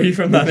I know you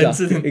from that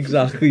incident?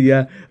 Exactly,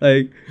 yeah.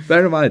 Like,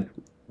 bear in mind,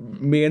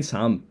 me and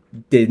Sam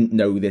didn't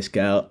know this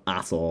girl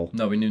at all.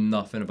 No, we knew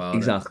nothing about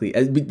Exactly.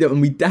 And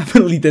we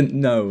definitely didn't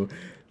know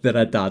that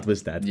her dad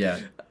was dead. Yeah.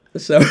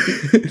 So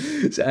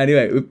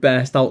anyway, we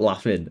burst out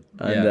laughing,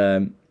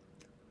 and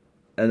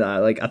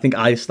I think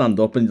I stand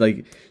up, and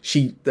like,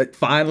 she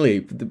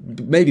finally,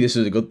 maybe this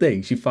is a good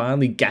thing, she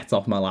finally gets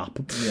off my lap.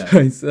 Yeah.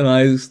 Right? And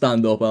I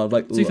stand up, and I'm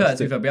like, To be fair,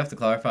 we have to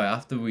clarify.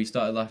 After we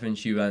started laughing,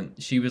 she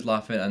was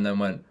laughing and then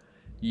went,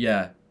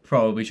 yeah,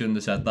 probably shouldn't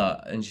have said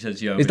that. And she said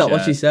she overshared. Is that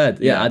what she said?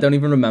 Yeah, I don't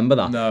even remember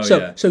that. No,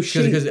 So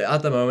she... Because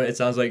at the moment, it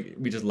sounds like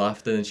we just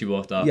laughed and then she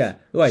walked off. Yeah,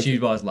 right. She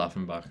was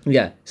laughing back.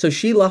 Yeah, so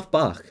she laughed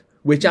back,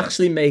 which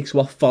actually makes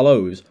what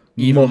follows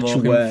Even much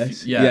more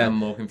worse. And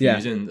more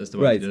confusing as to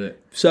why she did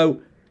it.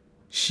 So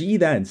she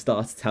then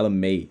starts telling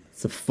me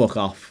to fuck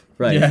off,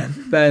 right? Yeah.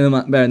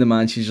 Bearing in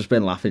mind, she's just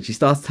been laughing. She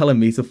starts telling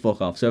me to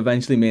fuck off. So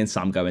eventually, me and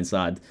Sam go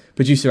inside.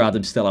 Producer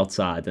Adam's still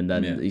outside, and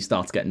then he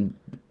starts getting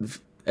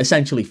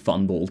essentially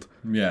fondled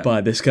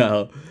by this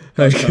girl.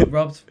 Got his coat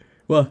robbed.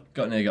 What?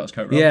 Got his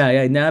coat robbed.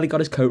 Yeah, nearly got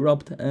his coat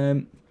robbed.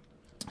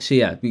 So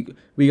yeah,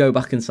 we go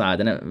back inside,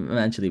 and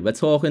eventually we're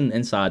talking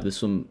inside with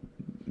some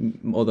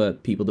other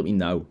people that we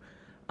know,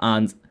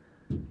 and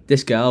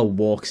this girl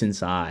walks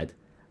inside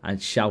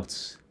and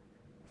shouts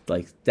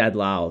like dead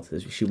loud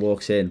as she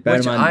walks in.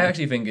 Which I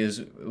actually think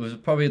was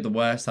probably the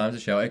worst time to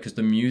shout it, because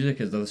the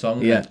music is the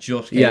song just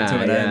came to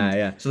an end.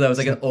 Yeah. So there was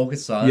like an awkward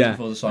silence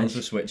before the songs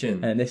were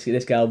switching. And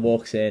this girl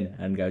walks in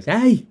and goes,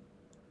 "Hey,"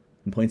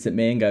 and points at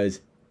me and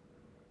goes,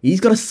 "He's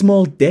got a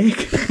small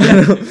dick."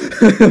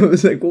 I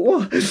was like,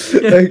 what?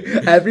 Like,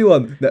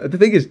 everyone, the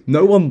thing is,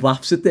 no one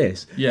laughs at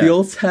this. Yeah. They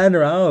all turn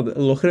around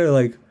and look at her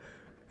like,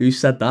 who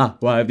said that?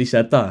 Why have they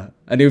said that?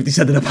 And who have they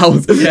said it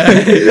about? Yeah.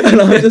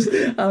 And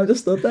I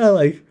just stood there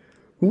like,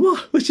 what?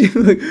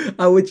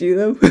 How would you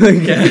know?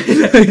 Like,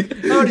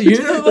 how do you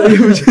know that?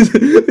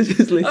 Which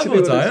is literally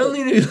I thought I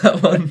only knew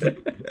that one.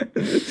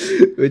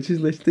 Which is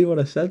literally what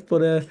I said,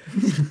 but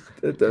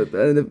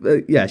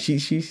yeah,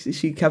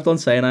 she kept on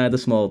saying I had a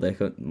small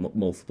dick at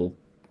multiple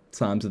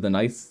times of the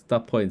night at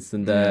that point,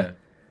 and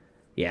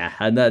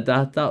and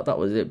that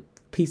was it.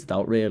 Peaced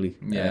out really.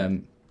 Yeah.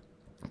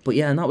 But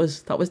yeah, and that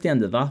was the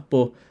end of that.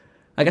 But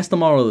I guess the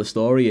moral of the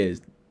story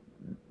is,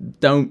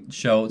 don't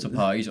show up to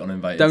parties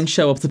uninvited. Don't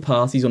show up to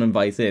parties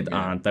uninvited,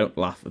 and don't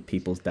laugh at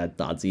people's dead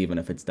dads, even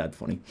if it's dead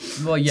funny.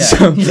 Well, yeah.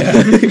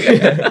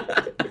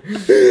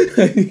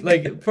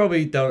 Like,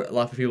 probably don't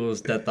laugh at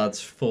people's dead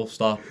dads, full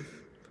stop.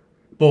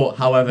 But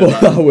however,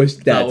 that was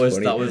dead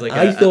funny. That was like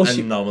an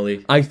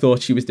anomaly. I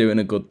thought she was doing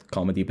a good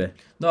comedy bit.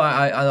 No,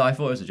 I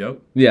thought it was a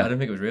joke. Yeah. I didn't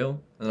think it was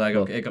real.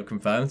 And it got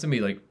confirmed to me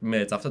like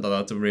minutes after that.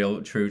 That's a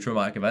real, true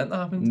traumatic event that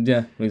happened.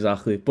 Yeah,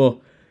 exactly. But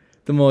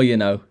the more you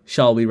know.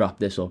 Shall we wrap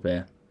this up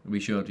here?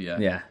 We should, yeah.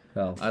 Yeah.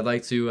 Well, I'd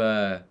like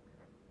to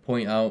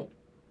point out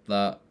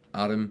that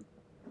Adam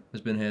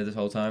has been here this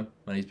whole time,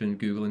 and he's been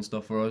Googling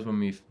stuff for us when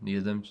we've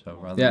needed him. So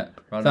round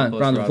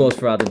of applause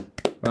for Adam.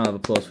 Round of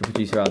applause for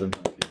producer Adam.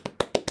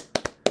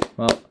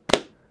 Well,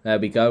 there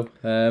we go.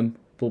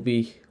 We'll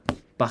be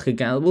back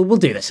again. We'll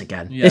do this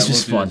again. Yeah, this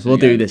was fun. We'll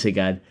do this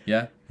again.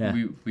 Yeah.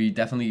 We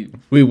definitely.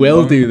 We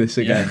will do this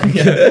again.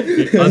 Yeah.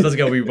 Let's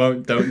go. We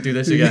won't. Don't do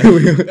this again.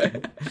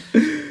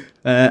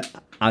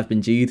 I've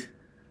been Jide.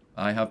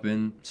 I have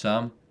been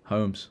Sam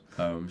Holmes.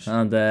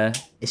 And this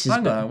is.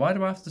 Hang on. Why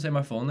do I have to say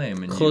my full name?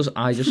 Because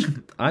I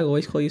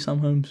always call you Sam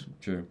Holmes.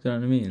 True. Do you know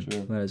what I mean?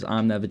 True. Whereas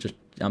I'm never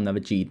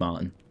Jide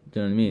Martin. Do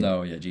you know what I mean?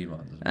 No, yeah, Jide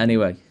Martin.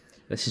 Anyway,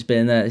 this has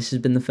been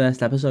the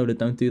first episode of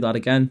Don't Do That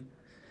Again.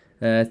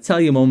 Tell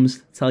your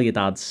mums, tell your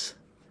dads,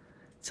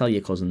 tell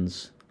your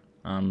cousins,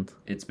 and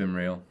it's been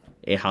real.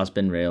 It has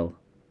been real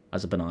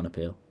as a banana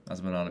peel. As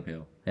a banana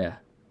peel. Yeah.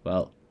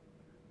 Well,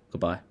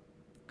 goodbye.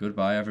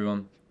 Goodbye,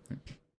 everyone.